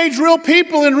you engage real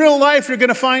people in real life, you're going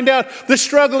to find out the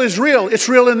struggle is real. It's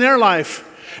real in their life.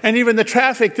 And even the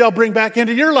traffic they'll bring back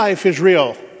into your life is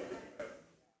real.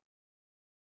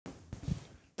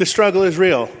 The struggle is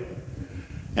real.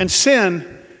 And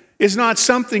sin is not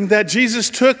something that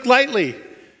Jesus took lightly.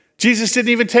 Jesus didn't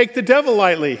even take the devil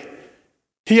lightly.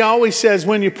 He always says,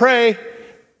 when you pray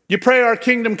our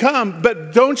kingdom come,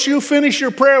 but don't you finish your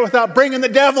prayer without bringing the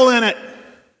devil in it.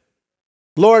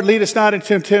 Lord, lead us not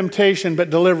into temptation,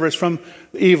 but deliver us from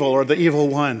evil or the evil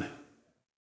one.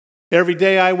 Every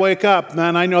day I wake up,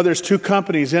 man, I know there's two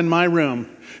companies in my room.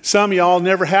 Some of y'all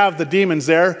never have the demons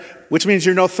there, which means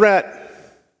you're no threat.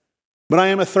 But I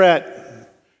am a threat.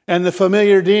 And the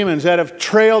familiar demons that have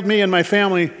trailed me and my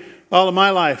family all of my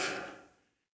life,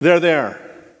 they're there.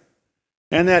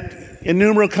 And that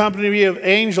innumerable company of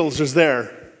angels is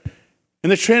there.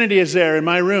 And the Trinity is there in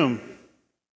my room.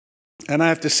 And I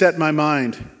have to set my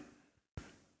mind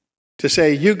to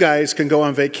say, you guys can go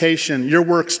on vacation. Your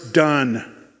work's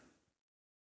done.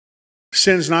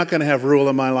 Sin's not going to have rule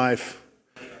in my life.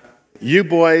 You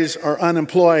boys are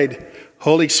unemployed.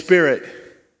 Holy Spirit,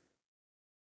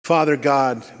 Father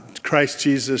God, Christ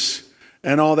Jesus,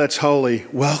 and all that's holy,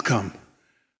 welcome.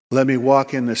 Let me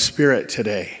walk in the Spirit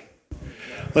today.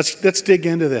 Let's dig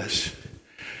into this.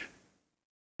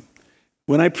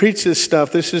 When I preach this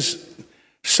stuff, this is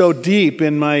so deep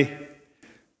in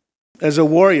as a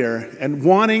warrior, and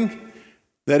wanting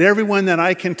that everyone that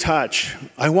I can touch,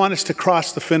 I want us to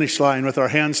cross the finish line with our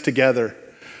hands together.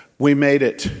 We made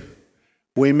it.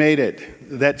 We made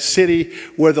it. That city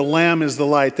where the Lamb is the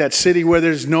light. That city where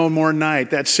there's no more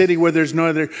night. That city where there's no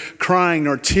other crying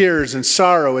nor tears and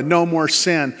sorrow and no more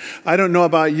sin. I don't know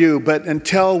about you, but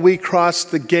until we cross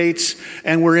the gates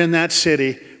and we're in that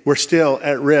city, we're still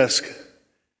at risk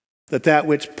that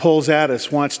which pulls at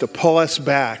us wants to pull us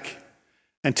back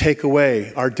and take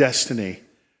away our destiny,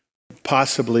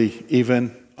 possibly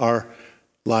even our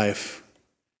life.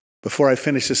 Before I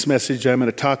finish this message, I'm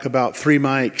going to talk about 3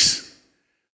 Mikes.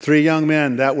 3 young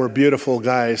men that were beautiful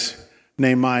guys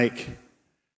named Mike,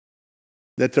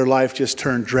 that their life just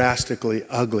turned drastically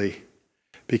ugly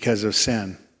because of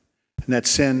sin. And that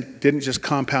sin didn't just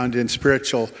compound in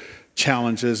spiritual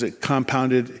challenges, it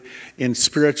compounded in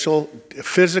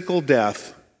physical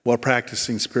death while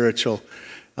practicing spiritual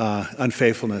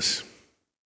unfaithfulness.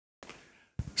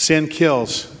 Sin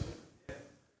kills.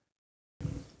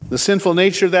 The sinful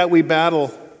nature that we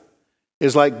battle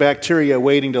is like bacteria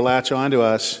waiting to latch onto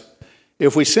us.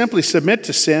 If we simply submit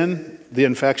to sin, the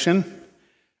infection,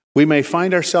 we may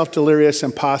find ourselves delirious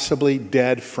and possibly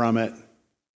dead from it.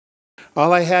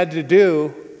 All I had to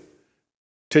do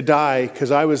to die,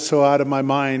 because I was so out of my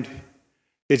mind,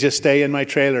 is just stay in my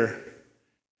trailer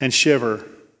and shiver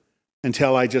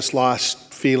until I just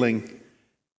lost feeling,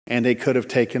 and they could have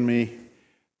taken me.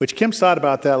 Which Kim thought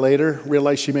about that later,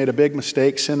 realized she made a big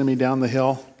mistake sending me down the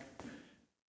hill.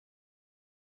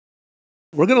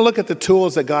 We're going to look at the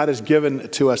tools that God has given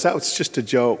to us. That was just a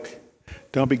joke.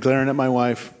 Don't be glaring at my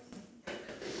wife.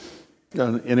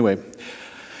 Anyway,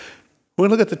 we're going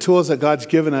to look at the tools that God's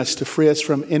given us to free us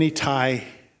from any tie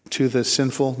to the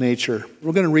sinful nature.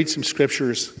 We're going to read some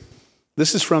scriptures.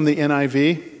 This is from the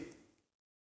NIV.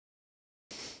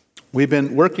 We've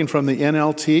been working from the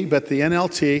NLT, but the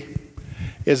NLT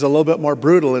is a little bit more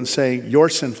brutal in saying your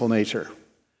sinful nature.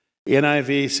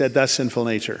 NIV said the sinful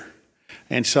nature.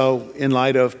 And so in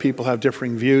light of people have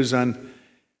differing views on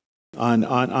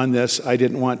this, I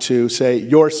didn't want to say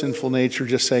your sinful nature,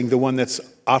 just saying the one that's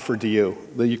offered to you,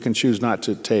 that you can choose not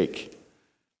to take.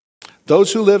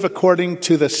 Those who live according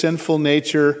to the sinful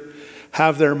nature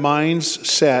have their minds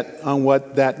set on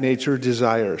what that nature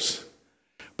desires.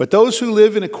 But those who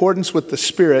live in accordance with the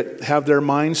Spirit have their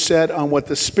minds set on what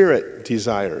the Spirit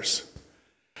desires.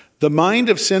 The mind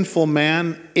of sinful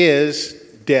man is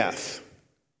death,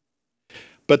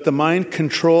 but the mind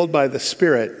controlled by the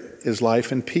Spirit is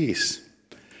life and peace.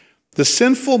 The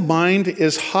sinful mind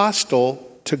is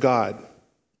hostile to God.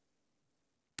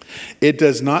 It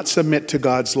does not submit to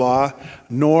God's law,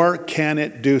 nor can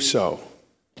it do so.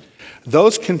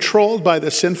 Those controlled by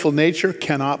the sinful nature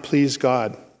cannot please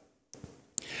God.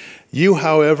 You,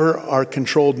 however, are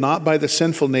controlled not by the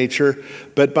sinful nature,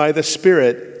 but by the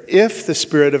Spirit, if the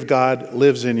Spirit of God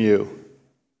lives in you.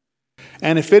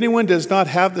 And if anyone does not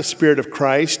have the Spirit of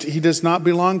Christ, he does not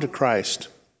belong to Christ.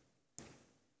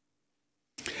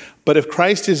 But if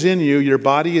Christ is in you, your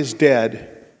body is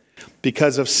dead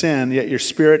because of sin, yet your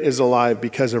spirit is alive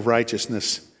because of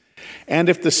righteousness. And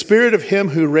if the Spirit of him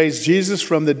who raised Jesus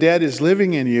from the dead is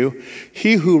living in you,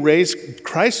 he who raised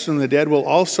Christ from the dead will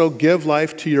also give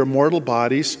life to your mortal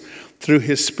bodies through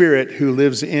his Spirit who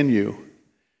lives in you.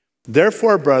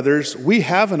 Therefore, brothers, we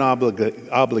have an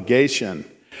obligation,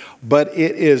 but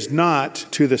it is not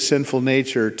to the sinful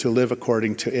nature to live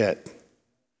according to it.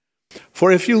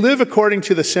 For if you live according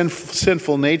to the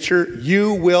sinful nature,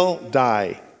 you will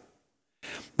die.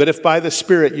 But if by the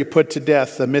Spirit you put to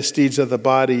death the misdeeds of the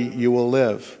body, you will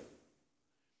live.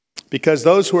 Because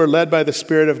those who are led by the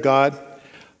Spirit of God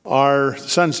are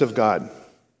sons of God.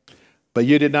 But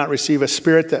you did not receive a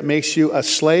spirit that makes you a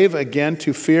slave again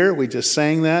to fear. We just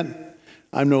sang that.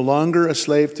 I'm no longer a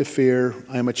slave to fear.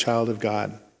 I am a child of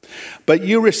God. But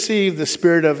you received the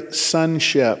spirit of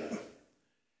sonship.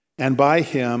 And by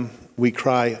him we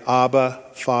cry, Abba,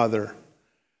 Father.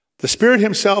 The Spirit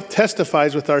himself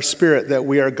testifies with our spirit that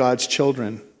we are God's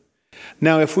children.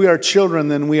 Now, if we are children,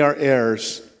 then we are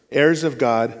heirs, heirs of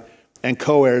God, and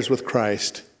co-heirs with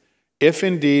Christ, if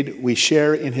indeed we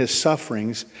share in his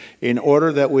sufferings, in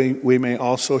order that we may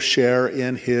also share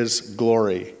in his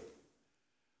glory.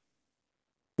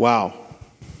 Wow.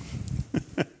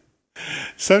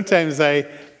 Sometimes I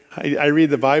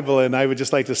read the Bible and I would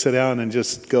just like to sit down and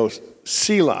just go,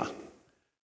 Selah.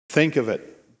 Think of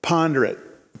it, ponder it.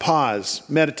 Pause,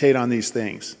 meditate on these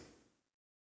things.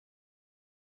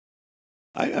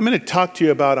 I'm going to talk to you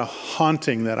about a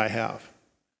haunting that I have.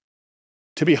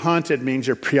 To be haunted means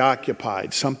you're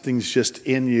preoccupied. Something's just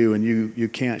in you and you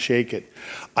can't shake it.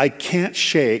 I can't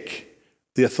shake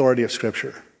the authority of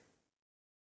Scripture.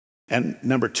 And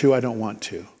number two, I don't want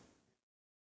to.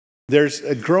 There's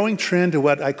a growing trend to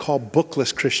what I call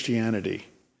bookless Christianity.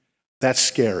 That's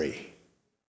scary.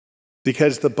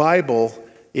 Because the Bible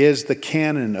is the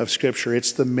canon of Scripture.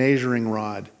 It's the measuring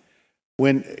rod.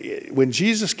 When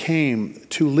Jesus came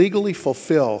to legally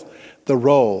fulfill the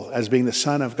role as being the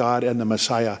Son of God and the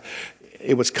Messiah,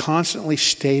 it was constantly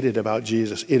stated about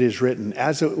Jesus. It is written,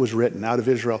 as it was written, out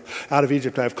of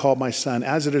Egypt I have called my son,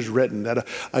 as it is written, that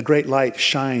a great light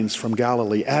shines from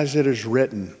Galilee, as it is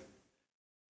written,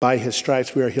 by his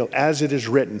stripes we are healed, as it is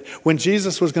written. When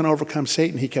Jesus was going to overcome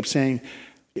Satan, he kept saying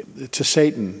to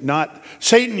Satan, not,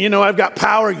 Satan, I've got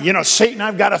power, Satan,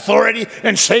 I've got authority,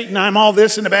 and Satan, I'm all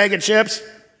this in a bag of chips.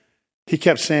 He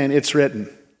kept saying, it's written.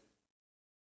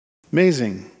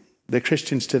 Amazing that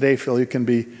Christians today feel you can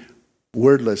be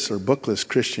wordless or bookless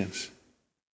Christians.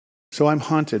 So I'm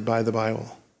haunted by the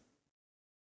Bible.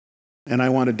 And I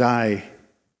want to die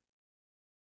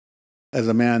as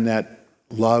a man that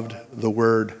loved the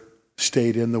Word,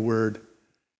 stayed in the Word,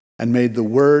 and made the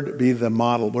Word be the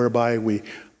model whereby we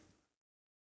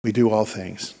do all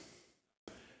things.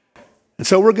 And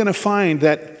so we're going to find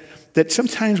that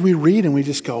sometimes we read and we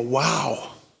just go,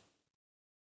 wow.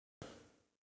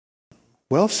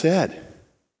 Well said.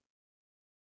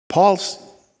 Paul's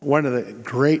one of the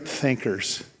great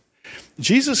thinkers.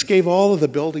 Jesus gave all of the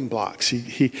building blocks.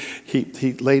 He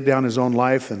laid down his own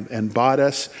life and bought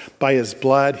us by his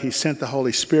blood. He sent the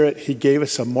Holy Spirit. He gave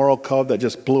us a moral code that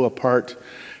just blew apart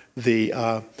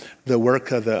the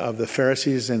work of the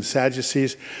Pharisees and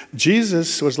Sadducees.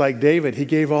 Jesus was like David. He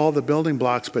gave all the building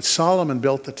blocks, but Solomon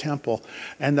built the temple.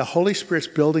 And the Holy Spirit's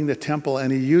building the temple,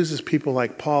 and he uses people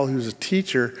like Paul, who's a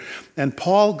teacher. And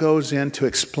Paul goes in to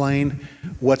explain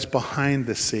what's behind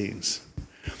the scenes.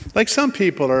 Like some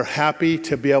people are happy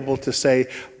to be able to say,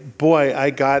 boy,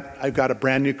 I've got a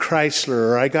brand new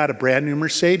Chrysler, or I got a brand new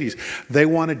Mercedes. They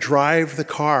want to drive the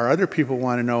car. Other people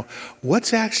want to know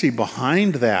what's actually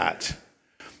behind that.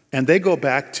 And they go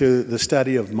back to the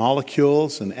study of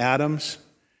molecules and atoms.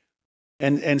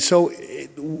 And so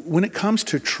when it comes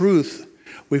to truth,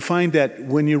 we find that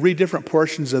when you read different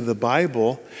portions of the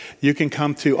Bible, you can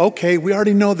come to, okay, we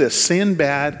already know this. Sin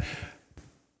bad,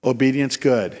 obedience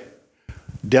good.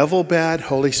 Devil bad,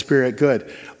 Holy Spirit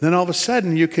good. Then all of a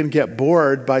sudden you can get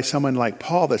bored by someone like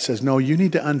Paul that says, no, you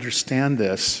need to understand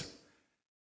this.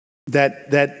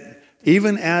 That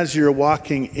even as you're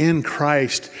walking in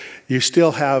Christ, you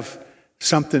still have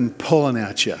something pulling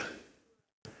at you.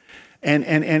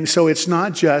 And so it's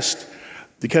not just,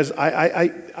 because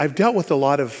I've dealt with a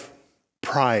lot of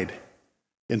pride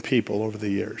in people over the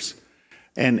years.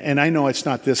 And I know it's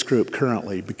not this group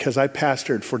currently, because I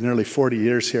pastored for nearly 40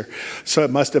 years here. So it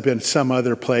must have been some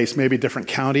other place, maybe a different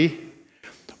county,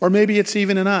 or maybe it's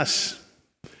even in us.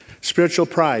 Spiritual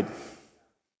pride.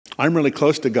 I'm really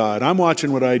close to God. I'm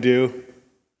watching what I do.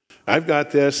 I've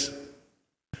got this.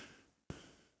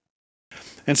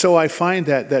 And so I find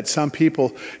that some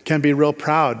people can be real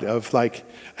proud of, like,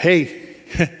 hey,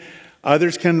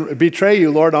 others can betray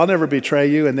you, Lord, I'll never betray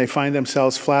you. And they find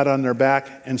themselves flat on their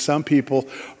back. And some people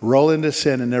roll into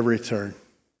sin and never return.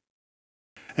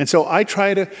 And so I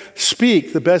try to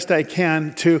speak the best I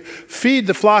can to feed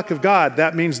the flock of God.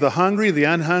 That means the hungry, the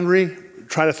unhungry.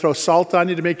 Try to throw salt on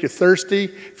you to make you thirsty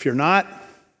if you're not.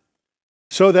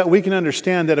 So that we can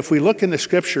understand that if we look in the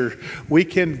Scripture, we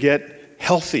can get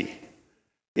healthy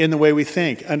in the way we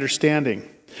think, understanding.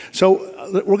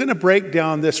 So we're going to break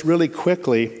down this really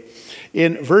quickly.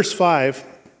 In verse 5,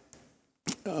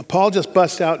 Paul just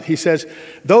busts out, he says,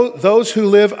 those who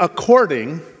live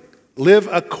according.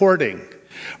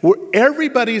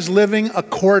 Everybody's living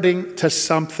according to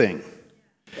something.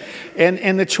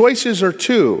 And the choices are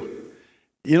two.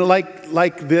 You know,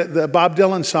 like the Bob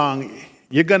Dylan song,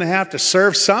 you're going to have to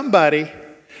serve somebody.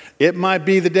 It might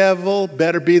be the devil,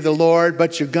 better be the Lord,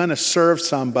 but you're going to serve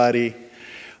somebody.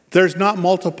 There's not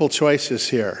multiple choices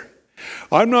here.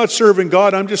 I'm not serving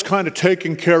God, I'm just kind of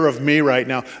taking care of me right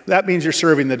now. That means you're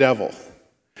serving the devil.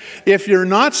 If you're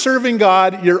not serving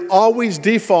God, you're always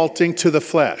defaulting to the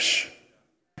flesh.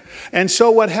 And so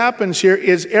what happens here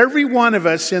is every one of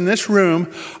us in this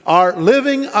room are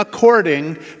living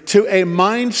according to a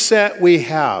mindset we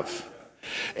have.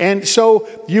 And so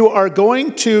you are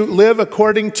going to live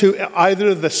according to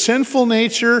either the sinful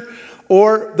nature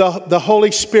or the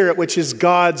Holy Spirit, which is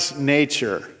God's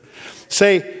nature.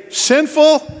 Say,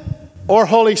 sinful or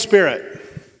Holy Spirit?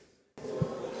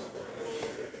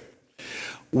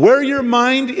 Where your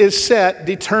mind is set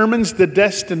determines the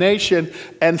destination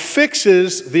and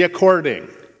fixes the according.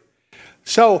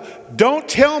 So don't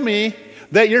tell me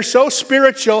that you're so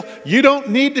spiritual you don't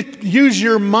need to use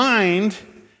your mind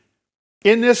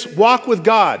in this walk with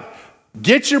God.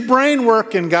 Get your brain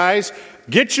working, guys.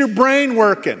 Get your brain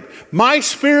working. My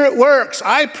spirit works.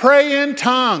 I pray in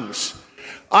tongues.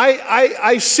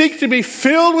 I seek to be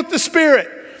filled with the Spirit.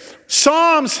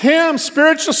 Psalms, hymns,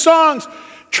 spiritual songs,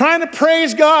 trying to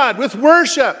praise God with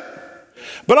worship.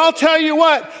 But I'll tell you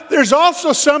what, there's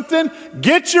also something,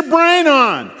 get your brain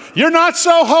on. You're not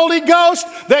so Holy Ghost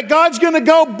that God's going to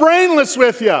go brainless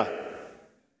with you.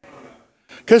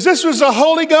 Because this was a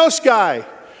Holy Ghost guy.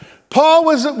 Paul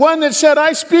was the one that said,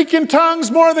 I speak in tongues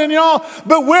more than y'all.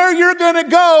 But where you're going to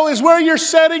go is where you're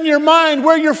setting your mind,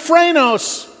 where your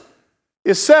phrenos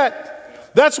is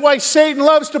set. That's why Satan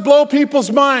loves to blow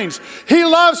people's minds. He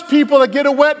loves people to get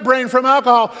a wet brain from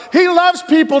alcohol. He loves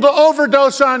people to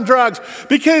overdose on drugs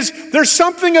because there's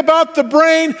something about the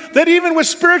brain that even with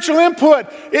spiritual input,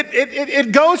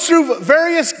 it goes through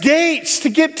various gates to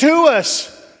get to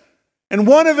us. And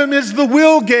one of them is the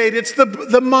will gate. It's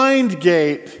the mind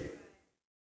gate.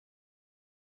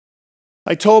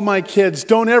 I told my kids,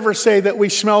 don't ever say that we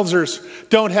Schmelzers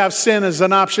don't have sin as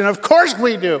an option. Of course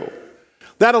we do.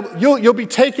 You'll be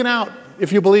taken out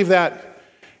if you believe that.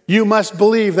 You must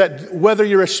believe that whether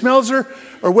you're a Schmelzer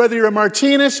or whether you're a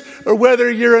Martinez or whether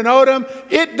you're an Odom,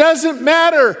 it doesn't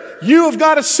matter. You have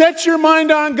got to set your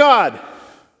mind on God.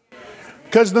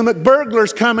 Because the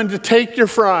McBurglar's coming to take your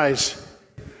fries.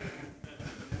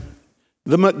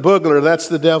 The McBurglar, that's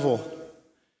the devil.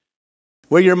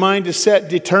 Where your mind is set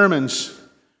determines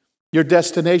your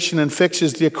destination and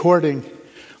fixes the according.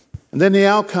 And then the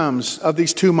outcomes of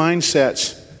these two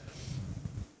mindsets.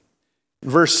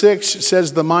 Verse 6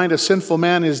 says the mind of sinful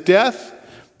man is death.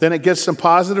 Then it gets some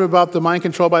positive about the mind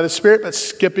controlled by the Spirit. But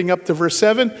skipping up to verse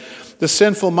 7, the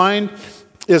sinful mind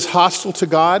is hostile to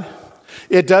God.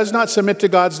 It does not submit to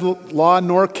God's law,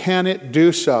 nor can it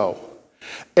do so.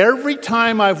 Every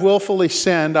time I've willfully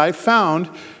sinned, I've found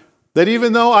that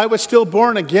even though I was still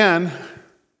born again,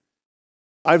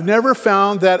 I've never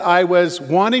found that I was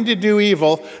wanting to do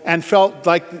evil and felt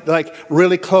like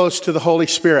really close to the Holy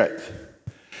Spirit.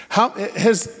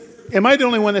 Am I the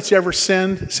only one that's ever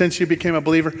sinned since you became a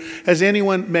believer? Has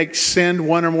anyone sinned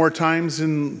one or more times?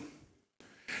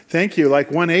 Thank you, like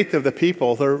 1/8 of the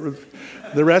people.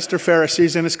 The rest are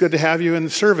Pharisees, and it's good to have you in the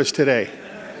service today.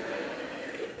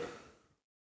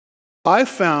 I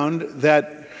found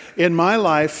that in my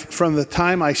life, from the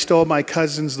time I stole my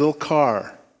cousin's little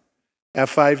car at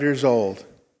 5 years old,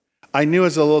 I knew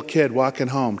as a little kid walking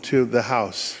home to the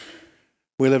house.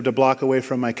 We lived a block away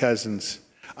from my cousin's.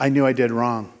 I knew I did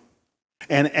wrong.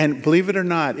 And believe it or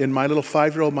not, in my little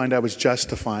 5-year-old mind, I was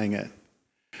justifying it.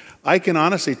 I can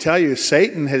honestly tell you,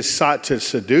 Satan has sought to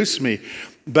seduce me,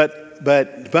 but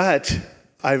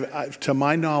I've, to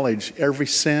my knowledge, every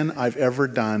sin I've ever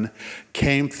done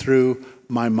came through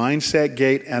my mindset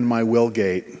gate and my will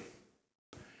gate.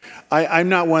 I'm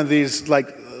not one of these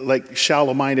like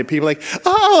shallow-minded people like,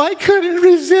 oh, I couldn't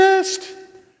resist.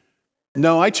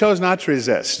 No, I chose not to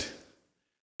resist.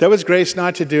 There was grace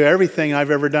not to do everything I've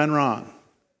ever done wrong.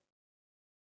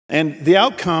 And the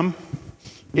outcome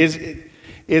is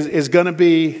going to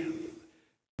be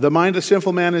the mind of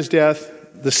sinful man is death.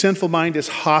 The sinful mind is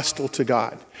hostile to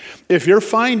God. If you're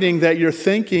finding that your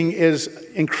thinking is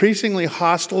increasingly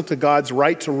hostile to God's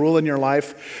right to rule in your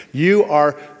life, you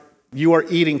are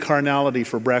eating carnality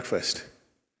for breakfast.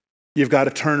 You've got to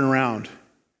turn around.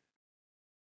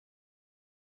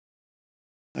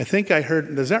 I think I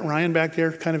heard, is that Ryan back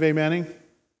there kind of amening?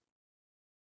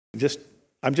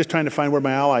 I'm just trying to find where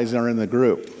my allies are in the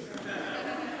group.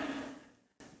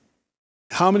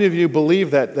 How many of you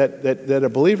believe that a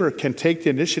believer can take the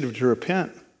initiative to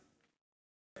repent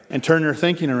and turn their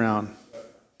thinking around?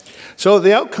 So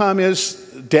the outcome is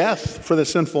death for the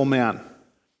sinful man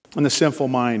and the sinful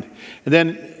mind. And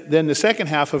then the second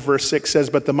half of verse 6 says,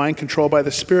 but the mind controlled by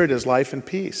the Spirit is life and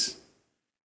peace.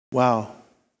 Wow.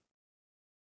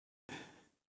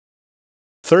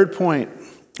 Third point,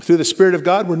 through the Spirit of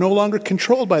God, we're no longer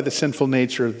controlled by the sinful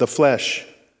nature, the flesh,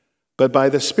 but by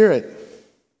the Spirit.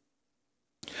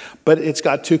 But it's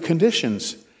got two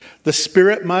conditions. The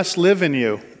Spirit must live in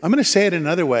you. I'm going to say it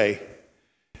another way.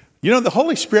 You know, the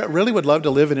Holy Spirit really would love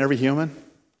to live in every human.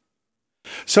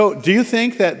 So do you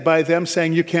think that by them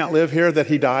saying you can't live here that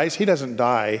he dies? He doesn't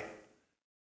die.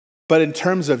 But in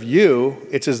terms of you,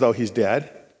 it's as though he's dead.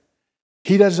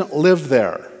 He doesn't live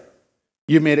there.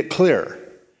 You made it clear.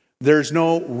 There's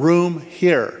no room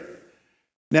here.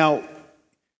 Now,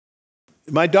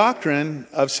 my doctrine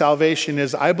of salvation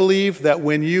is I believe that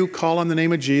when you call on the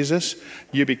name of Jesus,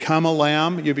 you become a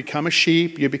lamb, you become a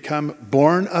sheep, you become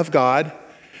born of God.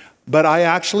 But I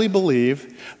actually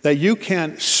believe that you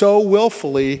can so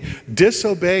willfully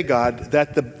disobey God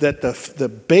that the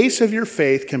base of your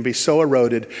faith can be so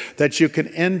eroded that you can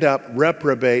end up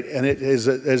reprobate, and it is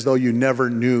as though you never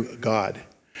knew God.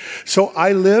 So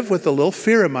I live with a little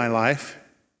fear in my life.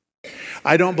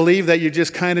 I don't believe that you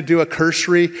just kind of do a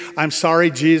cursory, I'm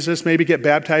sorry, Jesus, maybe get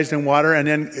baptized in water and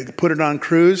then put it on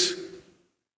cruise.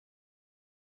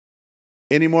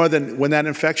 Any more than when that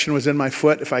infection was in my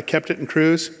foot, if I kept it in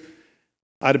cruise,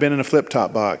 I'd have been in a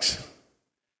flip-top box.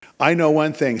 I know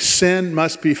one thing, sin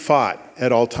must be fought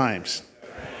at all times.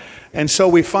 And so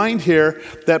we find here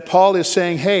that Paul is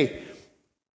saying, hey,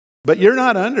 but you're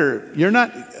not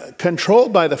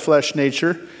controlled by the flesh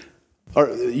nature, or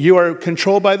you are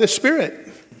controlled by the Spirit,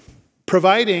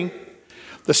 providing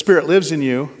the Spirit lives in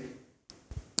you.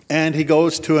 And he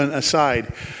goes to an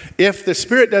aside. If the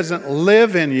Spirit doesn't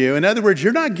live in you, in other words,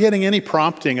 you're not getting any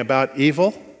prompting about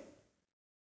evil.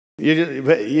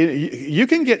 You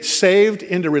can get saved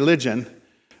into religion,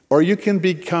 or you can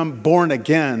become born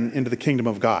again into the kingdom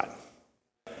of God.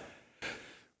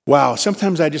 Wow,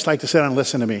 sometimes I just like to sit down and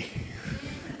listen to me.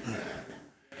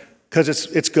 Because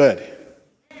it's good.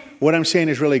 What I'm saying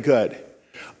is really good.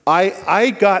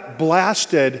 I got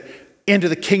blasted into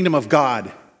the kingdom of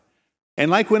God. And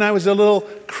like when I was a little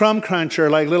crumb cruncher,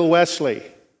 like little Wesley,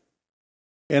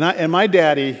 and my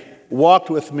daddy walked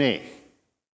with me.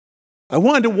 I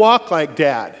wanted to walk like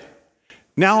Dad.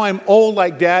 Now I'm old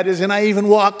like Dad is, and I even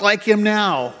walk like him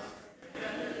now.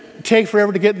 It takes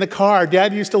forever to get in the car.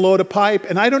 Dad used to load a pipe,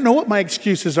 and I don't know what my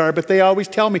excuses are, but they always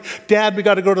tell me, Dad, we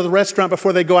got to go to the restaurant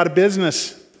before they go out of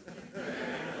business.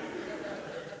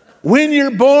 When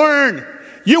you're born,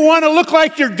 you want to look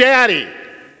like your daddy.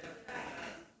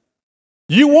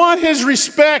 You want his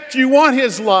respect. You want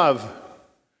his love.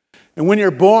 And when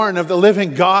you're born of the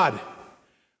living God,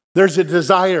 there's a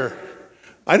desire.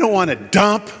 I don't want to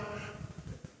dump.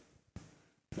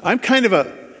 I'm kind of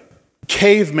a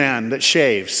caveman that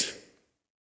shaves.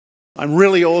 I'm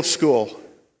really old school.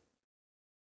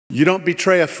 You don't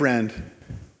betray a friend.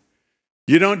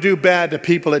 You don't do bad to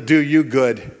people that do you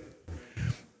good.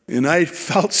 And I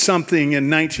felt something in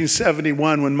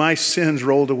 1971 when my sins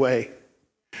rolled away.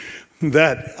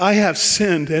 That I have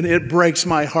sinned, and it breaks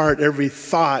my heart every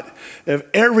thought of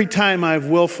every time I've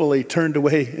willfully turned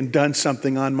away and done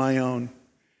something on my own.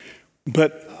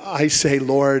 But I say,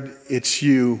 Lord, it's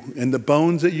you and the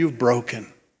bones that you've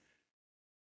broken.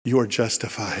 You are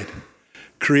justified.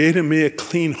 Create in me a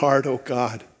clean heart, O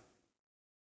God,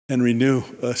 and renew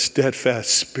a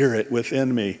steadfast spirit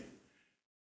within me.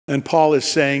 And Paul is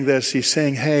saying this. He's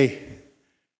saying, hey,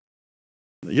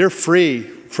 you're free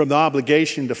from the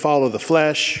obligation to follow the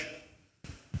flesh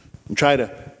and try to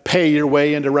pay your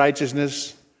way into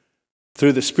righteousness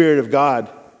through the Spirit of God.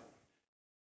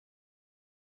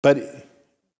 But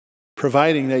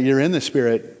providing that you're in the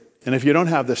Spirit, and if you don't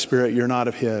have the Spirit, you're not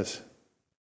of His.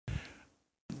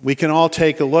 We can all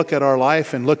take a look at our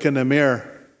life and look in the mirror.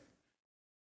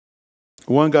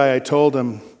 One guy, I told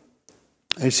him,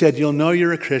 I said, you'll know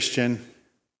you're a Christian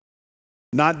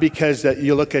not because that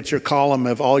you look at your column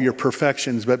of all your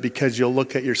perfections, but because you'll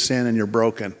look at your sin and you're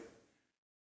broken.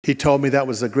 He told me that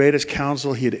was the greatest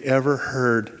counsel he had ever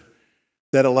heard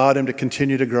that allowed him to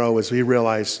continue to grow as we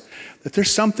realized that there's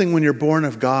something when you're born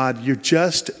of God, you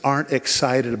just aren't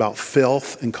excited about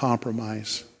filth and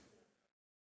compromise.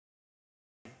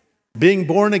 Being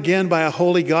born again by a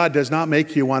holy God does not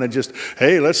make you want to just,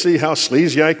 hey, let's see how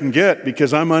sleazy I can get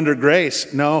because I'm under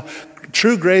grace. No,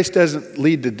 true grace doesn't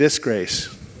lead to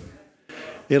disgrace.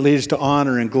 It leads to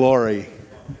honor and glory.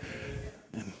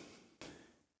 And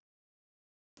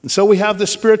so we have the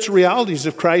spiritual realities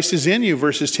of Christ is in you,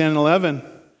 verses 10 and 11.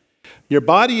 Your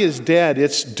body is dead.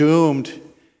 It's doomed.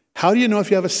 How do you know if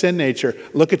you have a sin nature?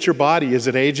 Look at your body. Is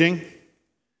it aging?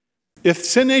 If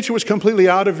sin nature was completely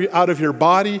out of your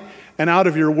body and out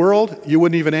of your world, you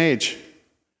wouldn't even age.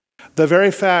 The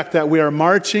very fact that we are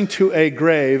marching to a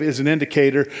grave is an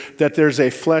indicator that there's a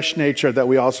flesh nature that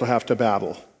we also have to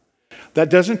battle. That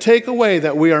doesn't take away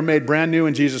that we are made brand new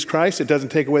in Jesus Christ. It doesn't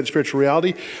take away the spiritual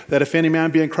reality that if any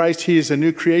man be in Christ, he is a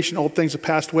new creation. Old things have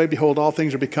passed away. Behold, all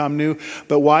things are become new.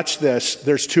 But watch this.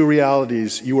 There's two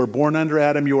realities. You were born under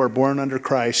Adam. You are born under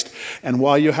Christ. And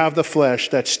while you have the flesh,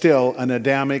 that's still an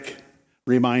Adamic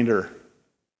reminder.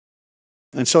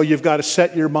 And so you've got to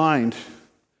set your mind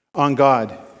on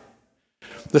God.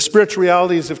 The spiritual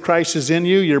realities of Christ is in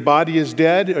you. Your body is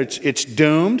dead. It's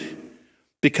doomed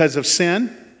because of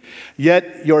sin.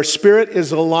 Yet your spirit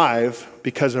is alive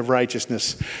because of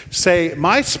righteousness. Say,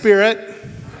 my spirit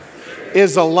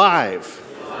is alive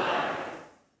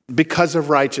because of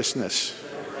righteousness.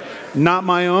 Not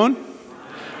my own,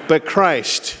 but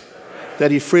Christ,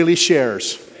 that he freely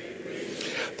shares.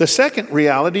 The second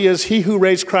reality is he who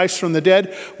raised Christ from the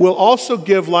dead will also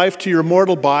give life to your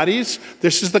mortal bodies.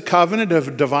 This is the covenant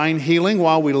of divine healing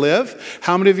while we live.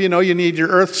 How many of you know you need your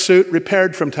earth suit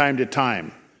repaired from time to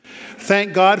time?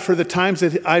 Thank God for the times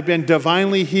that I've been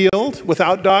divinely healed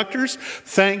without doctors.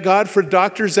 Thank God for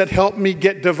doctors that help me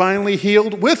get divinely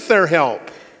healed with their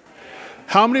help.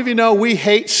 How many of you know we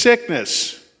hate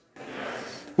sickness?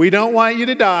 We don't want you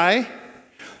to die.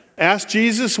 Ask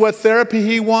Jesus what therapy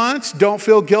he wants. Don't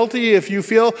feel guilty if you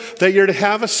feel that you're to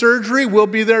have a surgery. We'll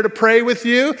be there to pray with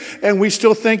you. And we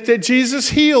still think that Jesus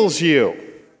heals you.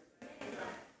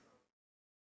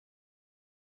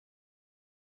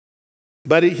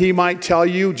 But he might tell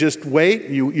you, just wait.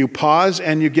 You pause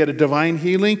and you get a divine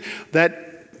healing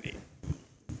that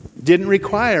didn't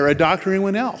require a doctor or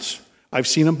anyone else. I've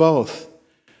seen them both.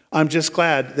 I'm just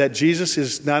glad that Jesus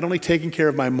is not only taking care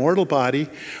of my mortal body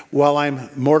while I'm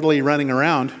mortally running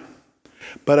around,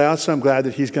 But I also am glad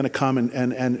that he's going to come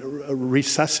and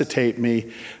resuscitate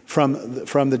me from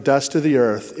the dust of the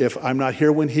earth. If I'm not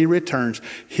here when he returns,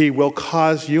 he will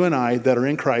cause you and I that are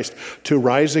in Christ to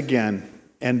rise again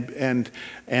and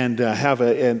have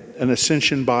an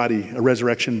ascension body, a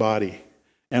resurrection body,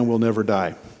 and will never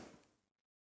die.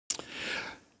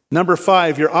 Number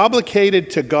 5, you're obligated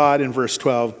to God in verse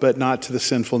 12, but not to the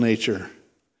sinful nature.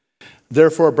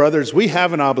 Therefore, brothers, we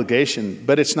have an obligation,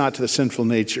 but it's not to the sinful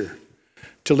nature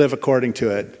to live according to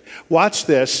it. Watch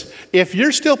this. If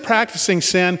you're still practicing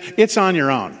sin, it's on your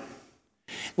own.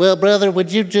 Well, brother,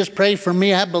 would you just pray for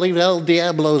me? I believe El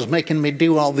Diablo is making me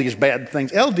do all these bad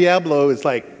things. El Diablo is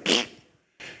like,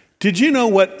 did you know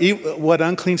what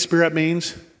unclean spirit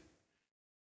means?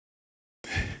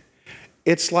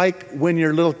 It's like when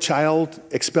your little child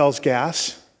expels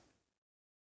gas.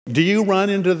 Do you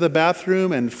run into the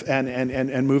bathroom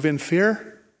and move in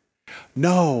fear?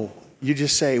 No. You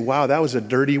just say, wow, that was a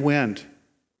dirty wind.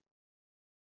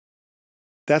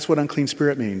 That's what unclean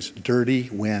spirit means, dirty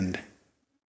wind.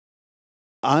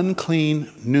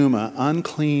 Unclean pneuma,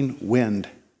 unclean wind.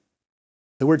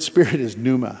 The word spirit is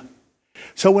pneuma.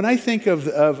 So when I think of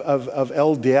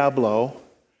El Diablo,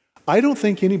 I don't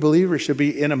think any believer should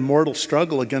be in a mortal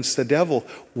struggle against the devil.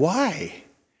 Why?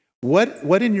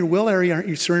 What in your will area aren't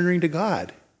you surrendering to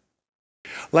God?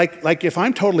 Like if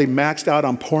I'm totally maxed out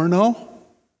on porno,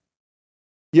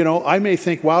 you know, I may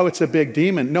think, wow, it's a big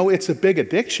demon. No, it's a big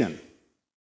addiction.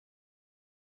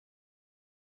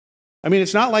 I mean,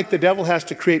 it's not like the devil has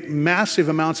to create massive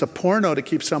amounts of porno to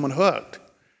keep someone hooked.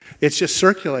 It's just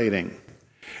circulating.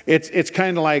 It's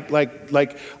kind of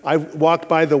like I walked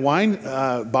by the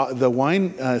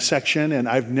wine section, and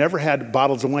I've never had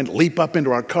bottles of wine leap up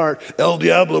into our cart. El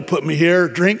Diablo put me here,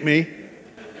 drink me.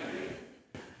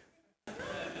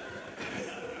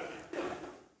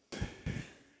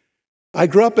 I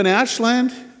grew up in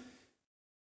Ashland.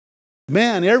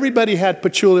 Man, everybody had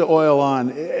patchouli oil on,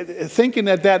 thinking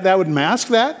that would mask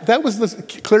that. That was the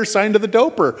clear sign to the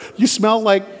doper. You smell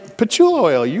like patchouli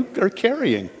oil. You are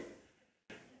carrying.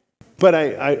 But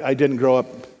I didn't grow up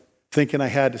thinking I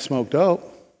had to smoke dope.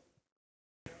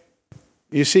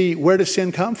 You see, where does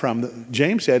sin come from?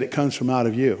 James said it comes from out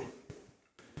of you.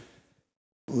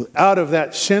 Out of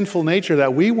that sinful nature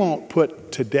that we won't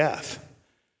put to death.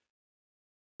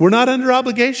 We're not under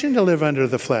obligation to live under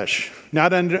the flesh.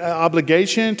 Not under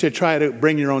obligation to try to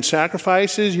bring your own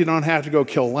sacrifices. You don't have to go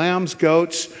kill lambs,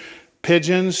 goats,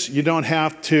 pigeons. You don't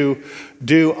have to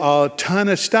do a ton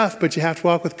of stuff, but you have to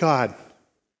walk with God.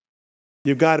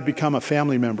 You've got to become a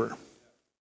family member.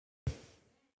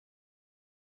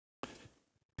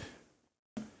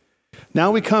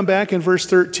 Now we come back in verse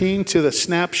 13 to the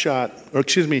snapshot,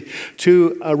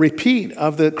 to a repeat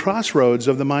of the crossroads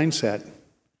of the mindset.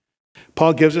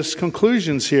 Paul gives us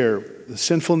conclusions here. The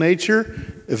sinful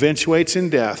nature eventuates in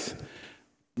death.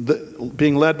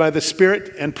 Being led by the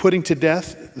Spirit and putting to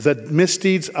death the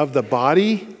misdeeds of the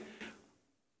body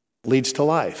leads to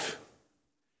life.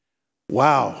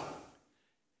 Wow.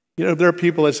 You know, there are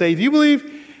people that say, do you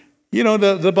believe, you know,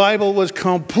 the Bible was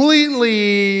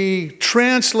completely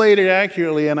translated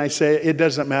accurately? And I say, it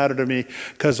doesn't matter to me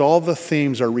because all the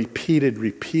themes are repeated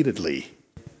repeatedly.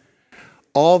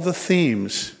 All the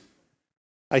themes.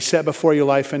 I set before you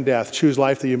life and death. Choose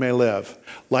life that you may live.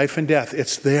 Life and death,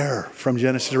 it's there from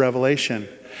Genesis to Revelation.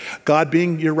 God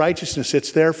being your righteousness,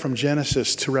 it's there from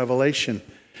Genesis to Revelation.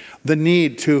 The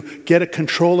need to get a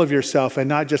control of yourself and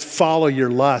not just follow your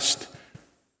lust.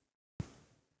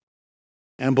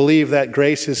 And believe that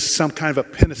grace is some kind of a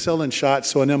penicillin shot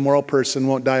so an immoral person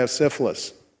won't die of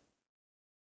syphilis.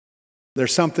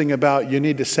 There's something about you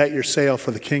need to set your sail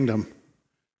for the kingdom.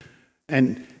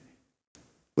 And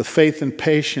with faith and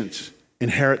patience,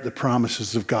 inherit the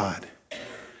promises of God.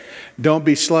 Don't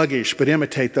be sluggish, but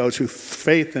imitate those who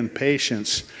faith and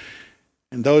patience.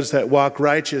 And those that walk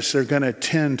righteous are going to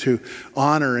tend to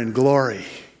honor and glory.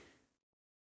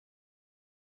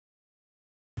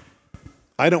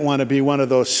 I don't want to be one of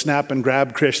those snap and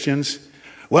grab Christians.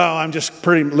 Well, I'm just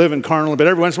pretty living carnally, but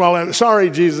every once in a while, I'm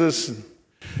sorry, Jesus.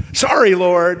 Sorry,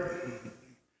 Lord.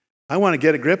 I want to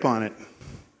get a grip on it.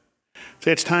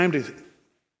 Say it's time to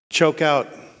choke out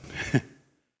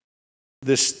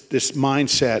this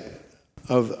mindset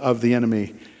of the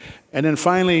enemy. And then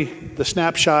finally, the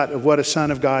snapshot of what a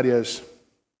son of God is.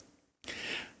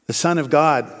 The son of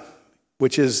God,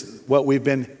 which is what we've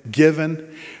been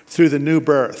given through the new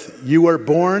birth. You were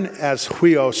born as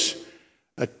huios,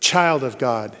 a child of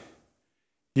God.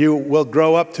 You will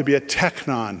grow up to be a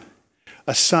teknon,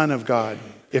 a son of God,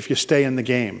 if you stay in the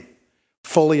game,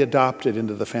 fully adopted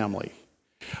into the family.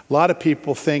 A lot of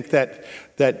people think that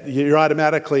you're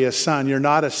automatically a son. You're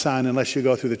not a son unless you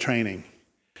go through the training.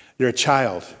 You're a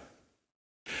child.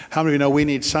 How many of you know we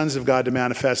need sons of God to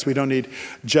manifest? We don't need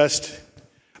just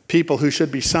people who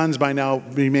should be sons by now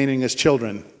remaining as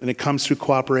children, and it comes through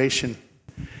cooperation.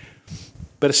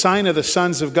 But a sign of the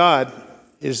sons of God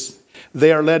is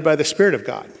they are led by the Spirit of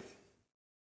God.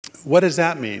 What does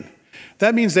that mean?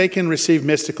 That means they can receive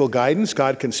mystical guidance.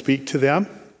 God can speak to them.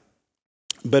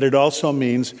 But it also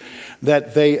means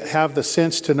that they have the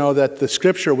sense to know that the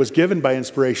Scripture was given by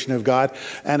inspiration of God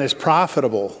and is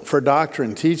profitable for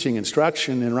doctrine, teaching,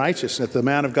 instruction, and righteousness, that the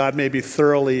man of God may be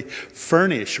thoroughly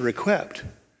furnished or equipped.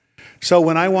 So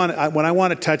when I want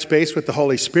to touch base with the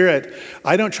Holy Spirit,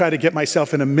 I don't try to get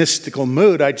myself in a mystical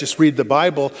mood. I just read the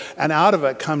Bible, and out of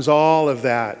it comes all of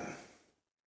that.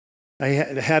 I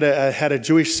had a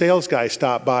Jewish sales guy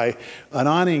stop by, an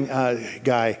awning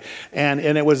guy, and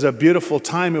it was a beautiful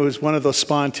time. It was one of those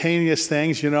spontaneous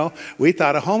things, you know. We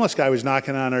thought a homeless guy was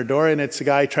knocking on our door, and it's a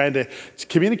guy trying to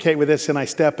communicate with us, and I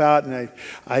step out, and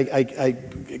I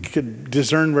could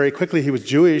discern very quickly he was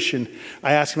Jewish, and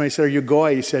I asked him, I said, "Are you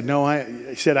Goy?" He said, "No."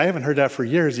 He said, "I haven't heard that for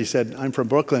years." He said, "I'm from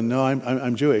Brooklyn." "No,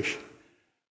 I'm Jewish."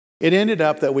 It ended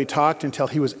up that we talked until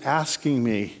he was asking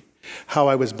me how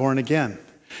I was born again.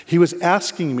 He was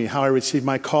asking me how I received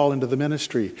my call into the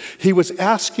ministry. He was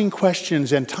asking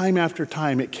questions, and time after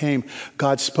time it came,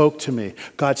 God spoke to me,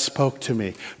 God spoke to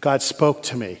me, God spoke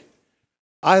to me.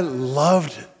 I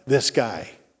loved this guy.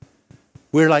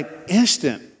 We're like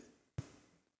instant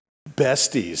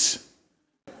besties.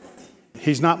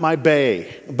 He's not my bae.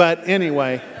 But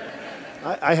anyway,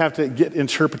 I have to get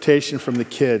interpretation from the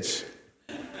kids.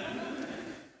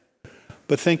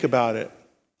 But think about it.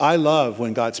 I love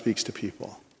when God speaks to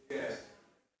people.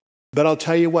 But I'll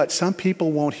tell you what, some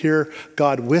people won't hear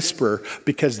God whisper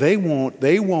because they will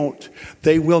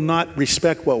not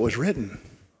respect what was written.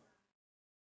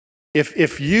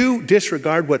 If you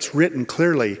disregard what's written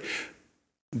clearly,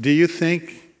 do you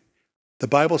think the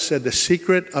Bible said the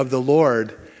secret of the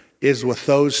Lord is with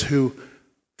those who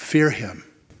fear him?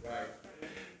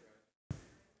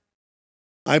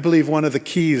 I believe one of the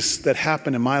keys that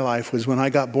happened in my life was when I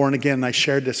got born again, and I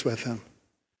shared this with him.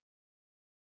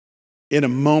 In a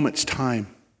moment's time,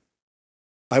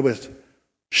 I was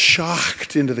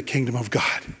shocked into the kingdom of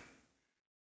God.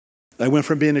 I went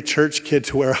from being a church kid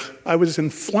to where I was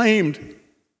inflamed.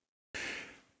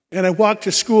 And I walked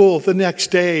to school the next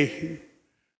day,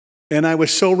 and I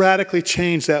was so radically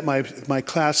changed that my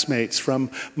classmates from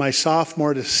my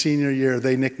sophomore to senior year,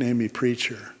 they nicknamed me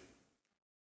preacher.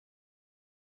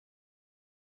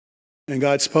 And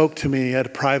God spoke to me at a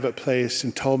private place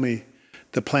and told me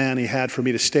the plan he had for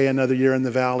me to stay another year in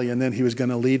the valley, and then he was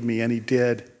going to lead me, and he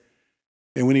did.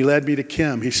 And when he led me to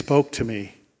Kim, he spoke to me.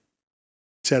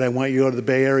 He said, "I want you to go to the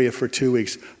Bay Area for 2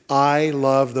 weeks." I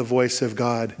love the voice of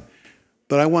God.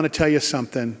 But I want to tell you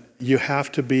something. You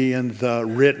have to be in the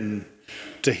written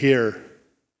to hear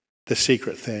the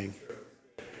secret thing.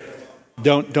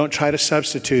 Don't try to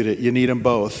substitute it. You need them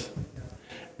both.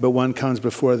 But one comes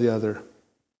before the other.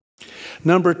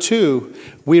 Number 2,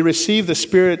 we receive the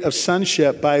spirit of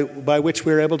sonship by which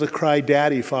we're able to cry,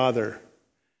 "Daddy, Father."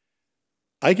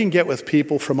 I can get with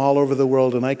people from all over the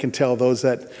world, and I can tell those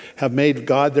that have made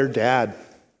God their dad.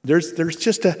 There's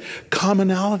just a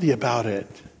commonality about it.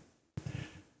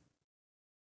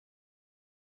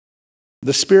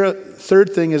 The Spirit,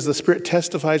 third thing is the Spirit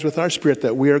testifies with our spirit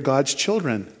that we are God's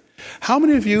children. How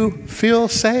many of you feel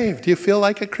saved? Do you feel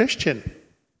like a Christian?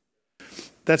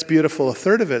 That's beautiful. A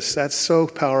third of us, that's so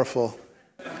powerful.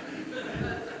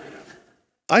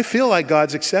 I feel like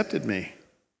God's accepted me.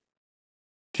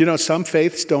 Do you know some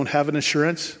faiths don't have an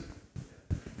assurance?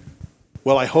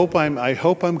 Well, I hope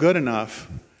I'm good enough.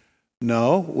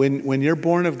 No, when you're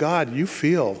born of God, you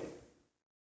feel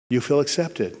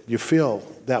accepted. You feel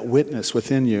that witness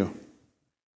within you.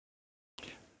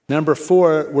 Number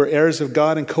 4, we're heirs of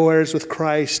God and co-heirs with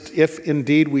Christ if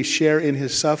indeed we share in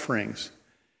his sufferings,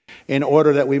 in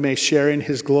order that we may share in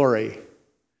his glory.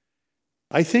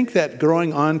 I think that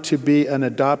growing on to be an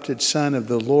adopted son of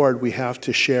the Lord, we have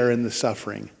to share in the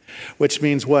suffering. Which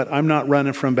means what? I'm not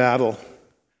running from battle.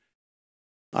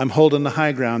 I'm holding the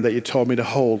high ground that you told me to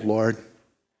hold, Lord.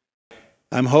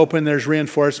 I'm hoping there's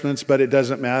reinforcements, but it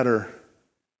doesn't matter.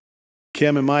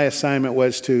 Kim and my assignment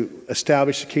was to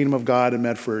establish the kingdom of God in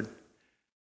Medford.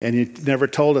 And you never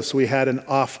told us we had an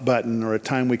off button or a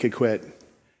time we could quit.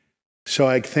 So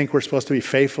I think we're supposed to be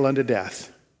faithful unto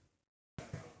death.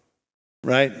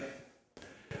 Right?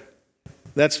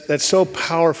 That's so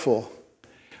powerful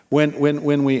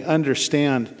when we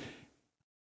understand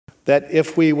that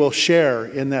if we will share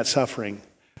in that suffering,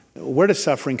 Where does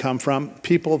suffering come from?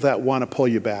 People that want to pull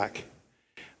you back.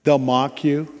 They'll mock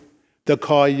you. They'll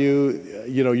call you,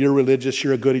 you're religious,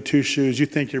 you're a goody two-shoes, you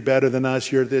think you're better than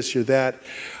us, you're this, you're that,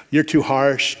 you're too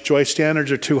harsh, joy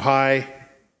standards are too high.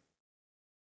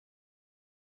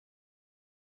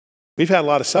 We've had a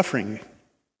lot of suffering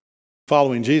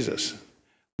following Jesus.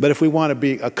 But if we want to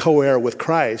be a co-heir with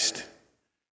Christ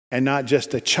and not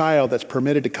just a child that's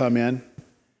permitted to come in,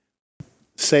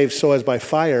 saved so as by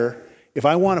fire, if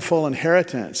I want a full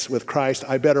inheritance with Christ,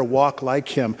 I better walk like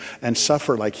him and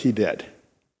suffer like he did.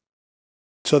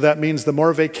 So that means the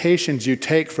more vacations you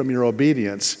take from your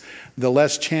obedience, the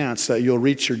less chance that you'll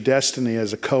reach your destiny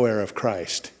as a co-heir of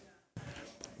Christ.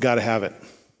 Got to have it.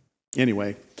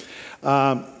 Anyway,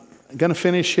 I'm going to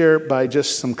finish here by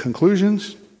just some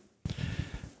conclusions.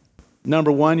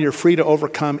 Number one, you're free to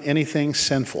overcome anything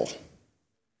sinful.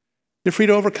 You're free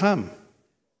to overcome.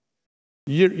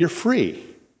 You're free.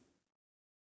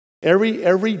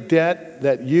 Every debt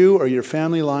that you or your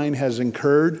family line has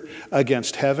incurred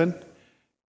against heaven,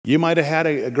 you might have had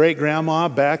a great-grandma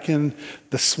back in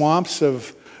the swamps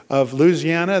of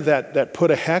Louisiana that put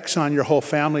a hex on your whole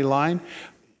family line.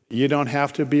 You don't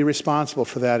have to be responsible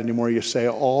for that anymore. You say,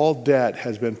 all debt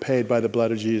has been paid by the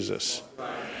blood of Jesus.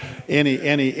 Any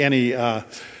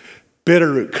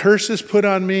bitter curses put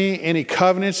on me, any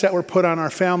covenants that were put on our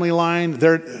family line,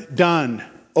 they're done,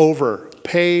 over,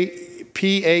 paid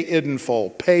in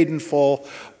full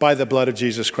by the blood of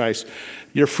Jesus Christ.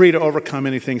 You're free to overcome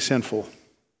anything sinful.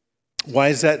 Why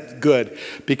is that good?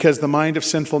 Because the mind of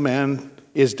sinful man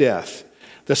is death.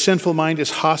 The sinful mind is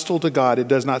hostile to God. It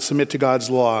does not submit to God's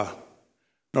law,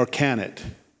 nor can it.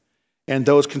 And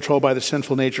those controlled by the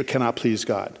sinful nature cannot please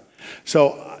God.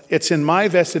 So it's in my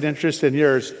vested interest and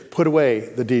yours, put away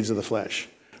the deeds of the flesh.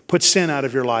 Put sin out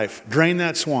of your life. Drain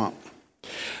that swamp.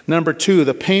 Number two,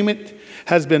 the payment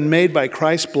has been made by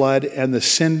Christ's blood and the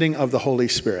sending of the Holy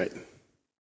Spirit.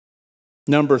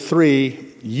 Number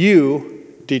three, you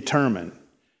determine.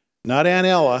 Not Aunt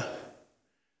Ella,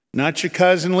 not your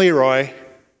cousin Leroy.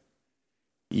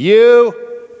 You.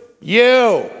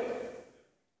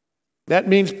 That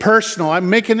means personal. I'm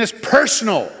making this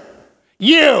personal.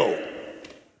 You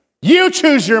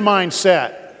choose your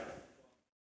mindset.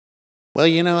 Well,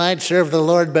 I'd serve the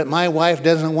Lord, but my wife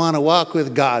doesn't want to walk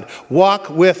with God. Walk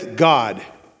with God.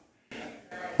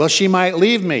 Well, she might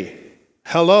leave me.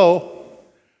 Hello?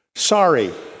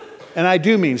 Sorry. And I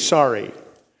do mean sorry.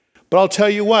 But I'll tell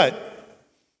you what.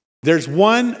 There's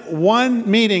one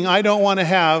meeting I don't want to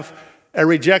have a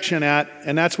rejection at,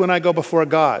 and that's when I go before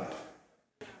God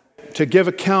to give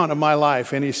account of my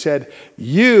life. And he said,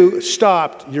 you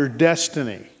stopped your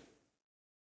destiny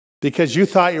because you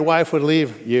thought your wife would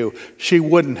leave you. She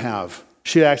wouldn't have.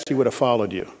 She actually would have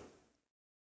followed you.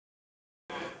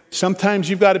 Sometimes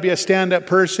you've got to be a stand-up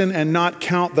person and not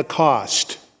count the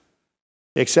cost,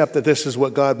 except that this is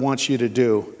what God wants you to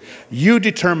do. You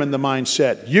determine the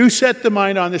mindset. You set the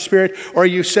mind on the Spirit, or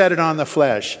you set it on the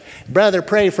flesh. Brother,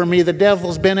 pray for me. The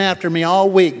devil's been after me all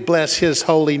week. Bless his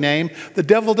holy name. The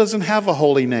devil doesn't have a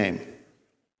holy name.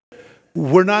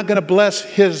 We're not going to bless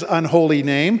his unholy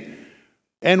name.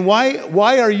 And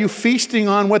why are you feasting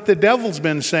on what the devil's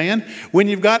been saying when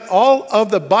you've got all of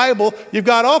the Bible, you've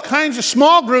got all kinds of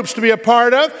small groups to be a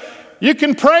part of? You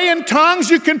can pray in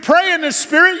tongues, you can pray in the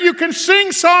Spirit, you can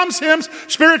sing psalms, hymns,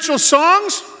 spiritual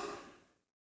songs.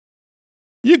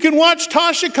 You can watch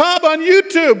Tasha Cobb on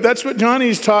YouTube. That's what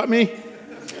Johnny's taught me.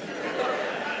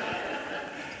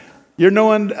 You're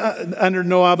under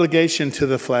no obligation to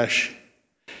the flesh.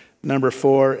 Number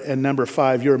 4 and number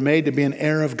 5, you're made to be an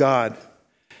heir of God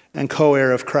and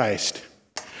co-heir of Christ.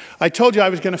 I told you I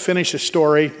was going to finish a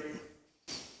story.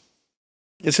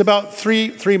 It's about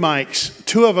three Mikes.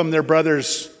 2 of them, their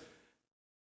brothers,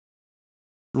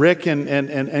 Rick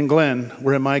and Glenn,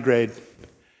 were in my grade.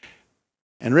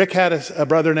 And Rick had a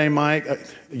brother named Mike,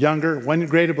 younger, 1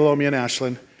 grade below me in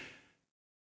Ashland.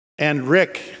 And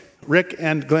Rick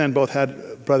and Glenn both had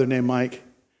a brother named Mike.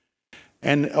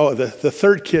 And the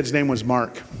third kid's name was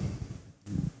Mark.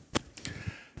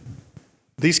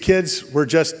 These kids were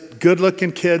just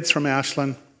good-looking kids from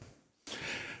Ashland.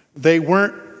 They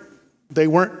weren't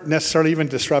necessarily even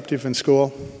disruptive in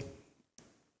school,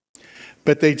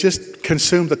 but they just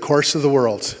consumed the course of the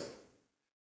world.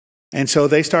 And so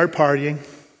they started partying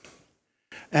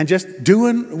and just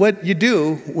doing what you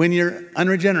do when you're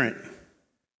unregenerate.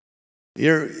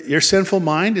 Your sinful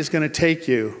mind is going to take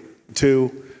you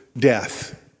to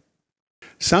death.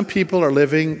 Some people are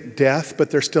living death,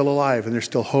 but they're still alive, and there's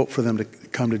still hope for them to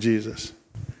come to Jesus.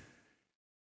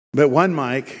 But one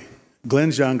Mike,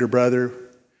 Glenn's younger brother,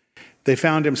 They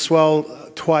found him swell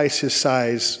twice his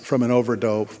size from an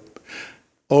overdose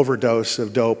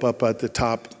of dope up at the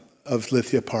top of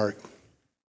Lithia Park.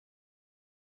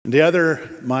 The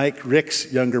other, Mike,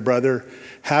 Rick's younger brother,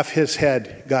 half his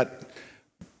head got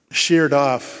sheared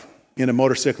off in a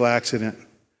motorcycle accident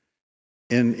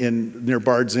in near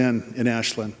Bard's Inn in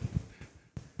Ashland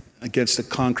against a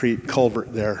concrete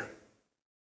culvert there.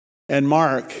 And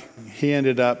Mark, he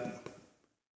ended up,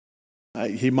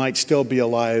 he might still be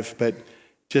alive, but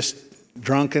just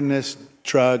drunkenness,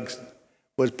 drugs,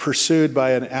 was pursued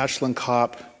by an Ashland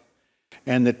cop,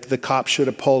 and the cop should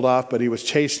have pulled off, but he was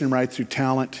chasing him right through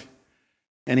Talent,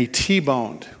 and he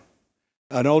T-boned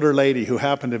an older lady who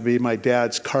happened to be my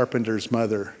dad's carpenter's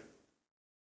mother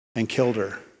and killed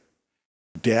her.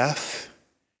 Death,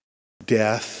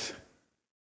 death,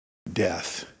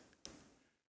 death.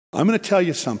 I'm going to tell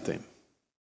you something.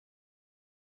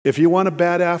 If you want a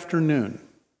bad afternoon,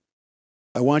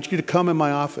 I want you to come in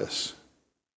my office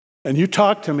and you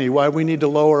talk to me why we need to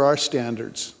lower our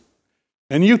standards.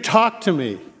 And you talk to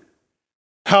me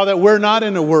how that we're not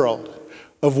in a world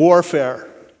of warfare.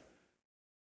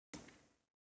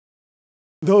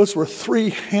 Those were three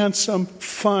handsome,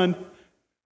 fun,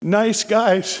 nice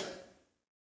guys.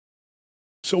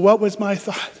 So what was my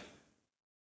thought?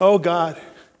 Oh God,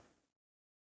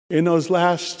 in those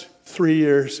last 3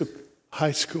 years of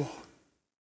high school,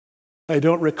 I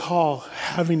don't recall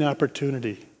having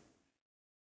opportunity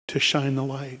to shine the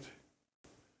light.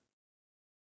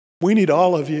 We need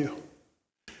all of you,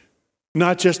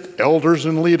 not just elders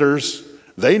and leaders.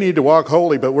 They need to walk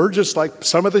holy, but we're just like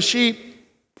some of the sheep.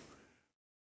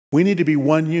 We need to be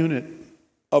one unit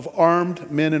of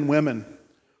armed men and women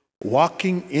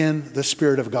walking in the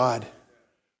Spirit of God,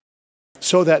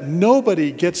 so that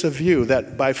nobody gets a view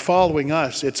that by following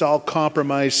us, it's all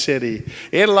compromised city.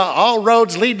 All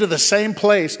roads lead to the same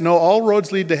place. No, all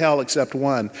roads lead to hell except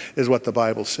one, is what the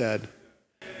Bible said.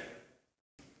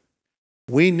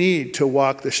 We need to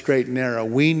walk the straight and narrow.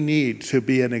 We need to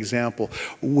be an example.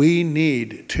 We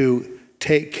need to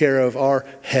take care of our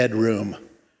headroom.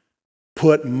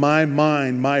 Put my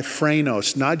mind, my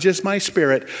phrenos, not just my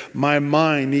spirit, my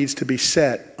mind needs to be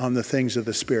set on the things of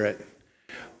the Spirit.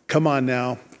 Come on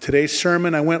now. Today's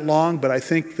sermon, I went long, but I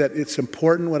think that it's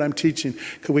important what I'm teaching.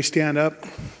 Could we stand up?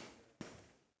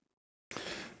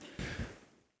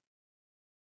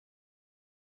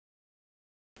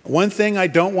 One thing I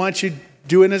don't want you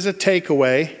doing as a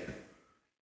takeaway,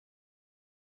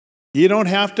 you don't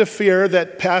have to fear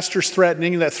that pastor's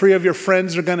threatening that 3 of your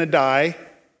friends are going to die.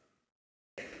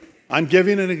 I'm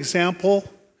giving an example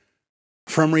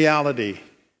from reality,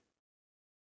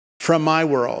 from my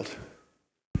world,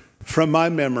 from my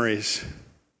memories.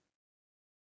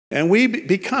 And we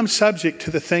become subject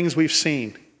to the things we've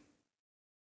seen.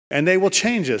 And they will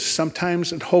change us,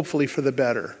 sometimes and hopefully for the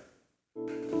better.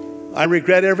 I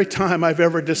regret every time I've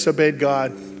ever disobeyed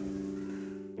God.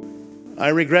 I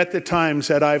regret the times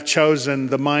that I've chosen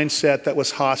the mindset that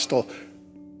was hostile.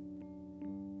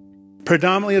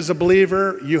 Predominantly as a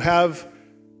believer, you have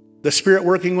the Spirit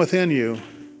working within you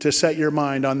to set your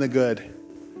mind on the good.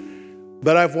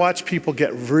 But I've watched people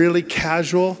get really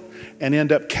casual and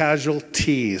end up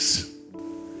casualties.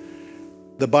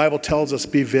 The Bible tells us,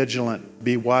 be vigilant,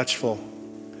 be watchful.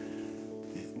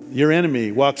 Your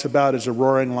enemy walks about as a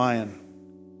roaring lion.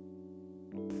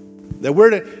 That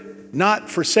we're to not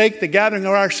forsake the gathering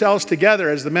of ourselves together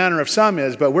as the manner of some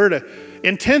is, but we're to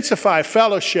intensify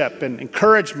fellowship and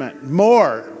encouragement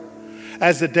more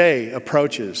as the day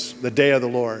approaches, the day of the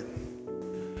Lord.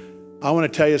 I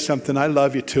want to tell you something. I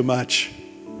love you too much.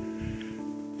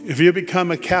 If you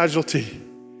become a casualty,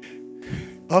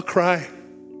 I'll cry.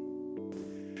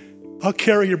 I'll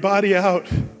carry your body out.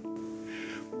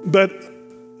 But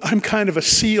I'm kind of a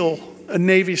SEAL, a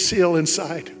Navy SEAL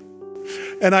inside.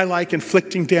 And I like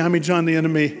inflicting damage on the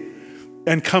enemy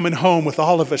and coming home with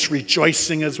all of us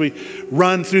rejoicing as we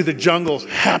run through the jungle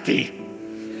happy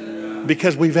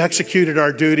because we've executed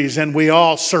our duties and we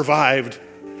all survived.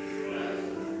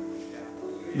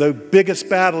 The biggest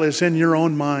battle is in your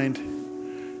own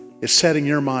mind, is setting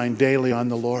your mind daily on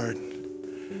the Lord.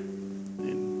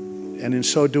 And in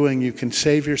so doing, you can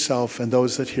save yourself and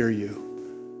those that hear you.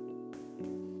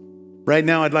 Right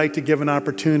now, I'd like to give an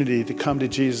opportunity to come to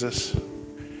Jesus.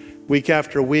 Week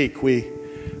after week, we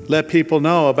let people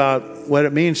know about what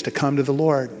it means to come to the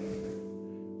Lord.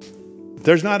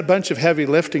 There's not a bunch of heavy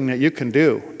lifting that you can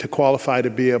do to qualify to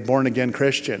be a born-again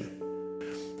Christian.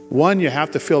 One, you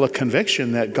have to feel a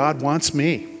conviction that God wants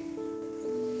me.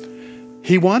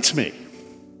 He wants me,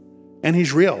 and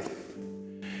He's real.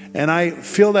 And I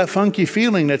feel that funky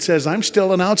feeling that says, I'm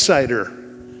still an outsider.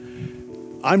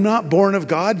 I'm not born of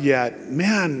God yet.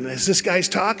 Man, as this guy's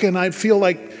talking, I feel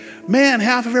like, man,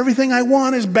 half of everything I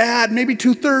want is bad, maybe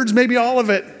 2/3, maybe all of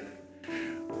it.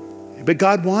 But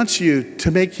God wants you to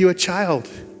make you a child.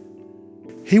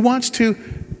 He wants to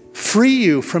free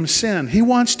you from sin. He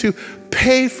wants to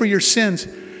pay for your sins.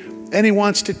 And he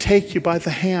wants to take you by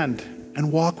the hand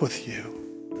and walk with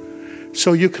you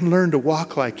so you can learn to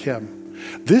walk like him.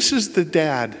 This is the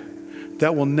dad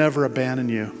that will never abandon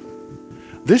you.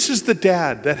 This is the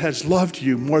dad that has loved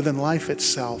you more than life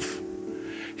itself.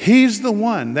 He's the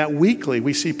one that weekly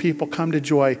we see people come to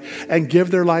Joy and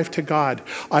give their life to God.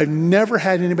 I've never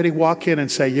had anybody walk in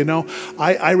and say, you know,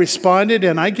 I responded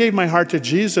and I gave my heart to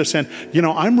Jesus and, you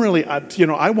know, I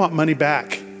want money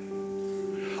back.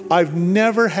 I've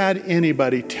never had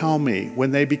anybody tell me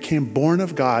when they became born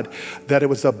of God that it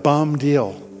was a bum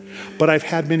deal. But I've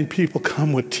had many people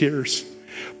come with tears.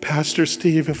 Pastor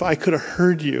Steve, if I could have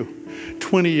heard you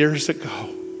 20 years ago,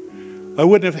 I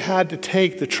wouldn't have had to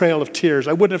take the trail of tears.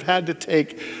 I wouldn't have had to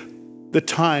take the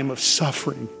time of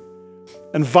suffering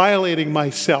and violating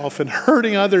myself and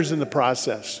hurting others in the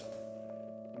process.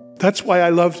 That's why I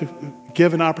love to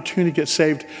give an opportunity to get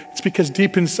saved. It's because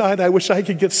deep inside, I wish I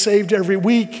could get saved every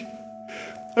week.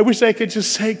 I wish I could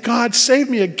just say, God, save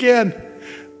me again.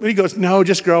 But he goes, no,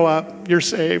 just grow up. You're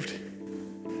saved.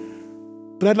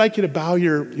 But I'd like you to bow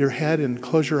your head and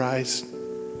close your eyes.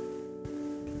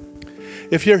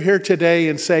 If you're here today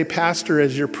and say, Pastor,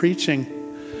 as you're preaching,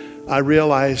 I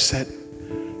realize that,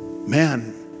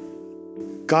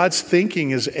 man, God's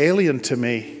thinking is alien to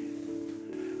me.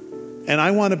 And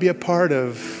I want to be a part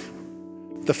of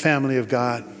the family of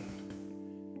God.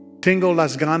 Tengo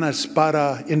las ganas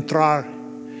para entrar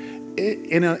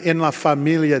en la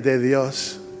familia de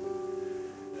Dios.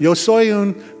 Yo soy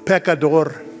un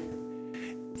pecador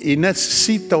y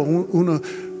necesito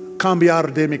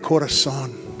cambiar de mi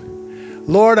corazón.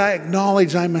 Lord, I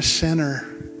acknowledge I'm a sinner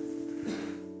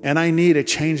and I need a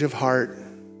change of heart.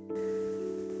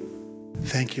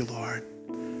 Thank you, Lord.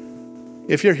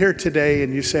 If you're here today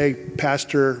and you say,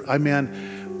 Pastor, I'm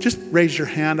in, just raise your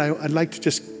hand. I'd like to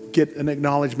just get an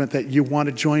acknowledgement that you want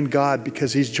to join God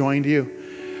because he's joined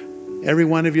you. Every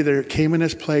one of you that came in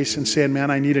this place and saying,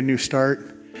 man, I need a new start.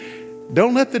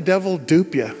 Don't let the devil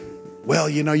dupe you. Well,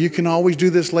 you know, you can always do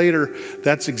this later.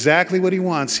 That's exactly what he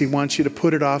wants. He wants you to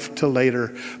put it off till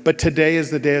later. But today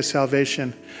is the day of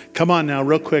salvation. Come on now,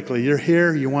 real quickly. You're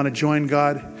here. You want to join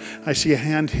God. I see a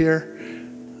hand here.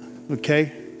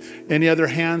 Okay. Any other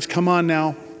hands? Come on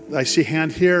now. I see a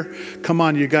hand here. Come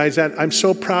on, you guys. I'm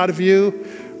so proud of you.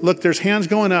 Look, there's hands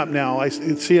going up now. I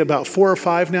see about 4 or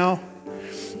 5 now.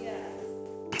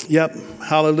 Yep.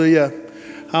 Hallelujah.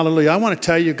 Hallelujah. I want to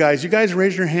tell you guys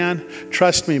raise your hand.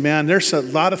 Trust me, man, there's a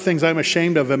lot of things I'm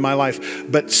ashamed of in my life,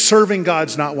 but serving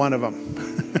God's not one of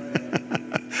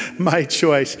them. My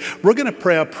choice. We're going to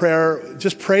pray a prayer.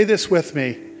 Just pray this with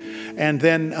me. And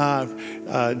then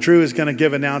Drew is going to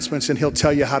give announcements and he'll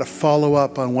tell you how to follow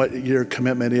up on what your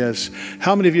commitment is.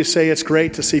 How many of you say it's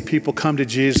great to see people come to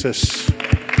Jesus?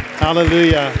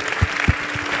 Hallelujah.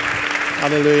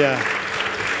 Hallelujah.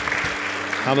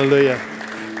 Hallelujah.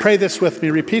 Pray this with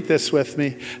me. Repeat this with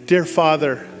me. Dear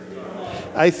Father,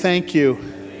 I thank you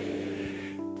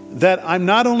that I'm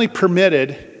not only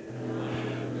permitted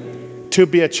to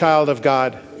be a child of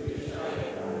God,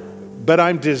 but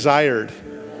I'm desired.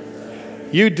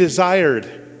 You desired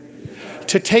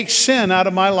to take sin out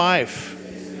of my life,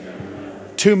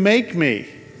 to make me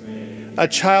a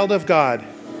child of God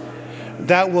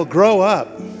that will grow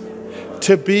up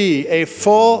to be a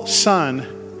full son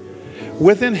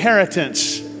with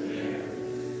inheritance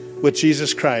with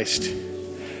Jesus Christ.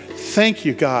 Thank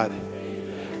you, God,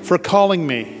 for calling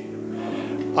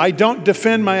me. I don't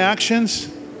defend my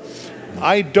actions.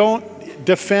 I don't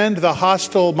defend the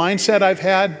hostile mindset I've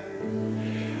had,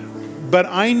 but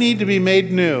I need to be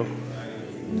made new.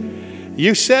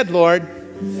 You said, Lord,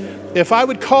 if I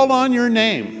would call on your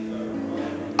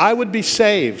name, I would be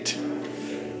saved.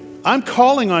 I'm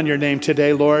calling on your name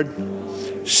today,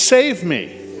 Lord. Save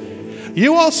me.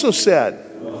 You also said,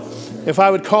 if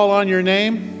I would call on your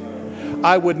name,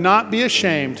 I would not be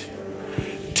ashamed.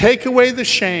 Take away the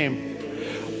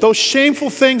shame. Those shameful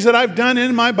things that I've done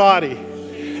in my body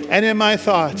and in my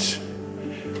thoughts.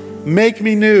 Make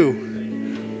me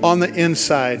new on the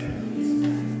inside.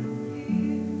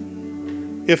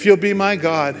 If you'll be my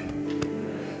God,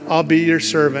 I'll be your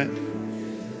servant.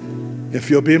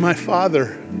 If you'll be my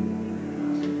Father,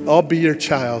 I'll be your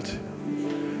child.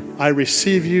 I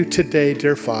receive you today,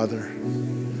 dear Father.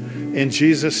 In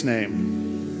Jesus'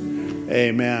 name,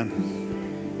 amen.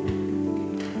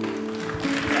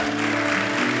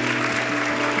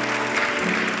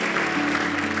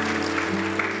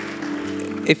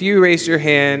 if you raised your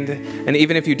hand, and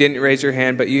even if you didn't raise your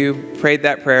hand, but you prayed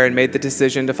that prayer and made the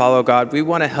decision to follow God, we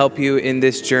want to help you in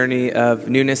this journey of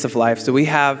newness of life. So we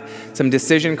have some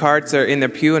decision cards that are in the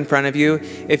pew in front of you.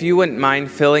 If you wouldn't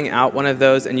mind filling out one of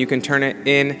those, and you can turn it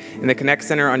in the Connect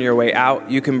Center on your way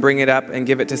out. You can bring it up and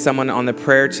give it to someone on the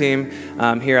prayer team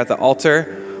here at the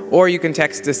altar. Or you can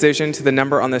text decision to the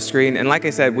number on the screen. And like I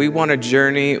said, we want to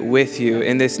journey with you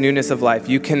in this newness of life.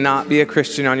 You cannot be a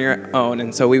Christian on your own.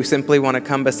 And so we simply want to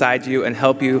come beside you and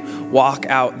help you walk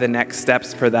out the next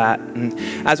steps for that. And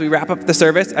as we wrap up the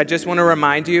service, I just want to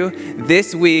remind you,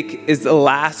 this week is the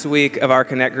last week of our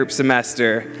Connect Group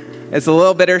semester. It's a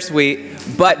little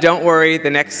bittersweet, but don't worry, the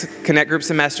next Connect Group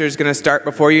semester is going to start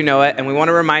before you know it. And we want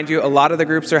to remind you, a lot of the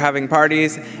groups are having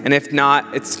parties, and if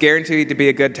not, it's guaranteed to be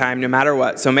a good time no matter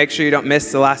what. So make sure you don't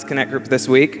miss the last Connect Group this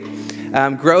week.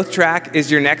 Growth Track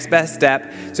is your next best step.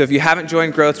 So if you haven't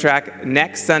joined Growth Track,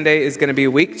 next Sunday is going to be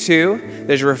week 2.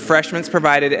 There's refreshments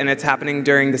provided, and it's happening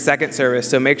during the second service.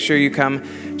 So make sure you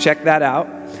come check that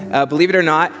out. Believe it or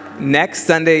not, next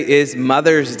Sunday is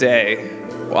Mother's Day.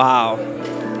 Wow.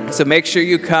 So make sure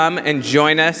you come and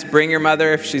join us. Bring your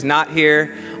mother if she's not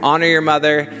here. Honor your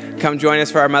mother. Come join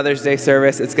us for our Mother's Day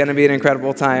service. It's going to be an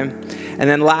incredible time. And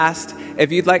then last,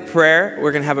 if you'd like prayer,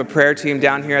 we're going to have a prayer team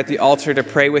down here at the altar to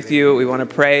pray with you. We want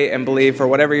to pray and believe for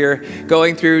whatever you're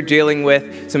going through, dealing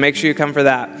with. So make sure you come for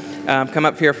that. Come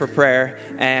up here for prayer.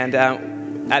 And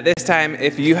at this time,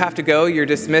 if you have to go, you're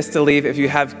dismissed to leave. If you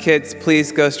have kids,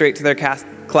 please go straight to their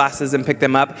classes and pick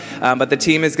them up. But the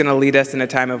team is going to lead us in a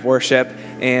time of worship,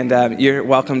 and you're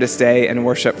welcome to stay and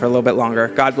worship for a little bit longer.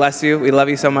 God bless you. We love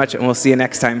you so much, and we'll see you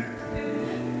next time.